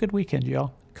have a good weekend,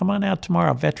 y'all. Come on out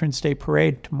tomorrow, Veterans Day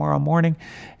Parade tomorrow morning.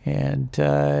 And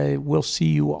we'll see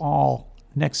you all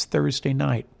next Thursday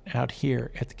night out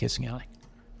here at the Kissing Alley.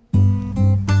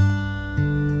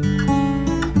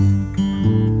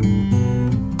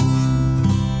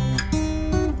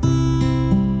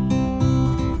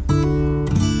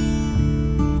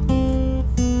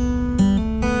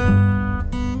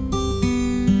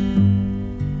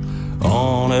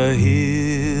 On a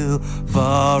hill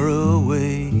far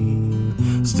away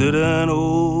stood an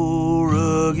old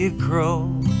rugged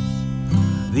cross,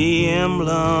 the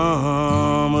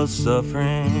emblem of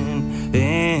suffering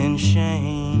and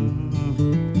shame.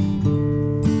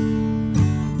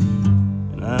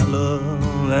 And I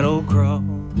love that old cross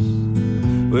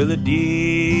where the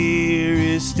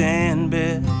dearest stand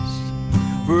best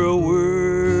for a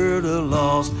world of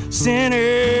lost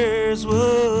sinners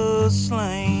was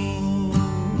slain.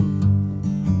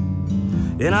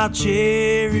 And I'll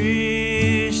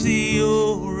cherish the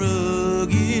old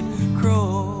rugged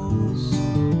cross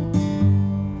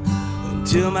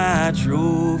until my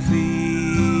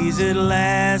trophies at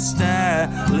last I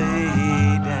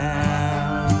lay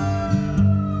down.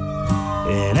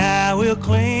 And I will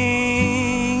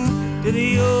cling to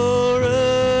the old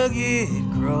rugged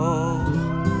cross,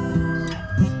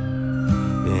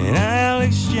 and I'll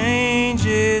exchange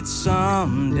it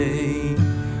someday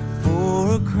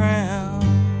for a crown.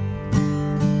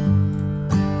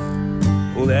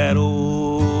 Oh, that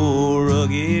old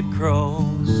rugged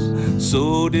cross,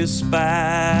 so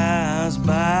despised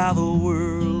by the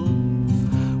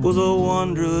world, was a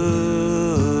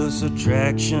wondrous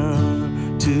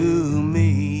attraction to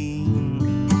me.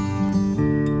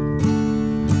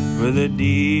 For the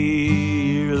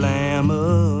dear Lamb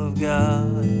of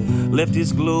God left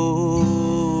his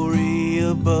glory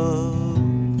above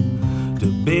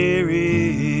to bear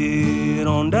it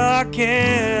on dark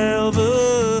Calvary.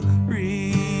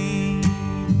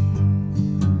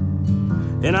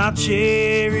 And I'll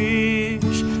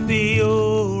cherish the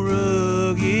old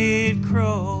rugged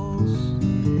cross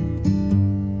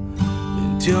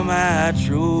until my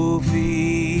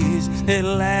trophies at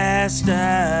last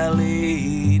I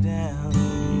lay down.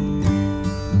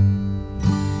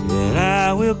 And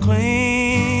I will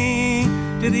cling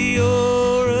to the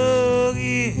old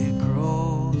rugged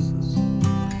cross,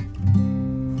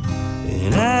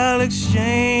 and I'll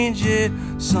exchange it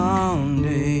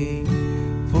someday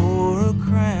for a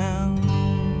crown.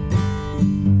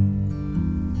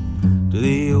 To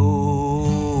the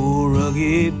old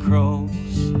rugged cross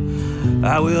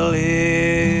I will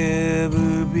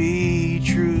ever be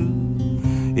true.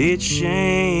 Its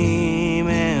shame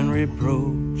and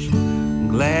reproach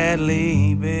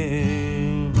gladly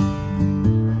bear.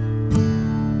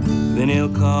 Then he'll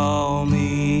call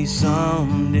me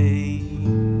someday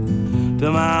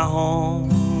to my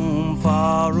home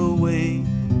far away,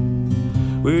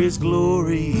 where his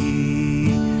glory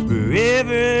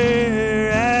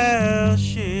forever I'll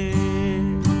share.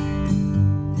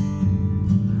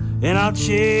 And I'll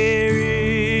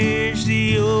cherish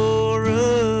the old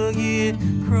rugged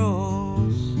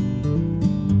cross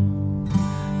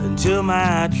until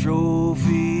my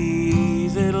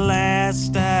trophies at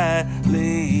last I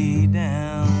lay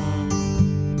down.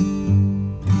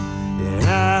 And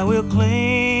I will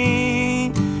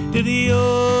cling to the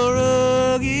old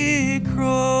rugged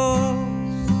cross,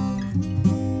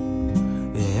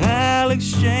 and I'll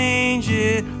exchange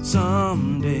it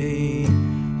someday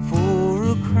for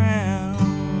a crown.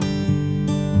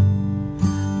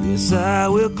 Yes, I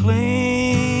will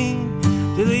cling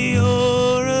to the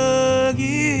old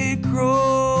rugged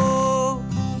cross,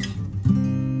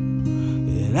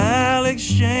 and I'll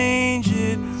exchange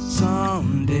it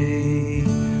someday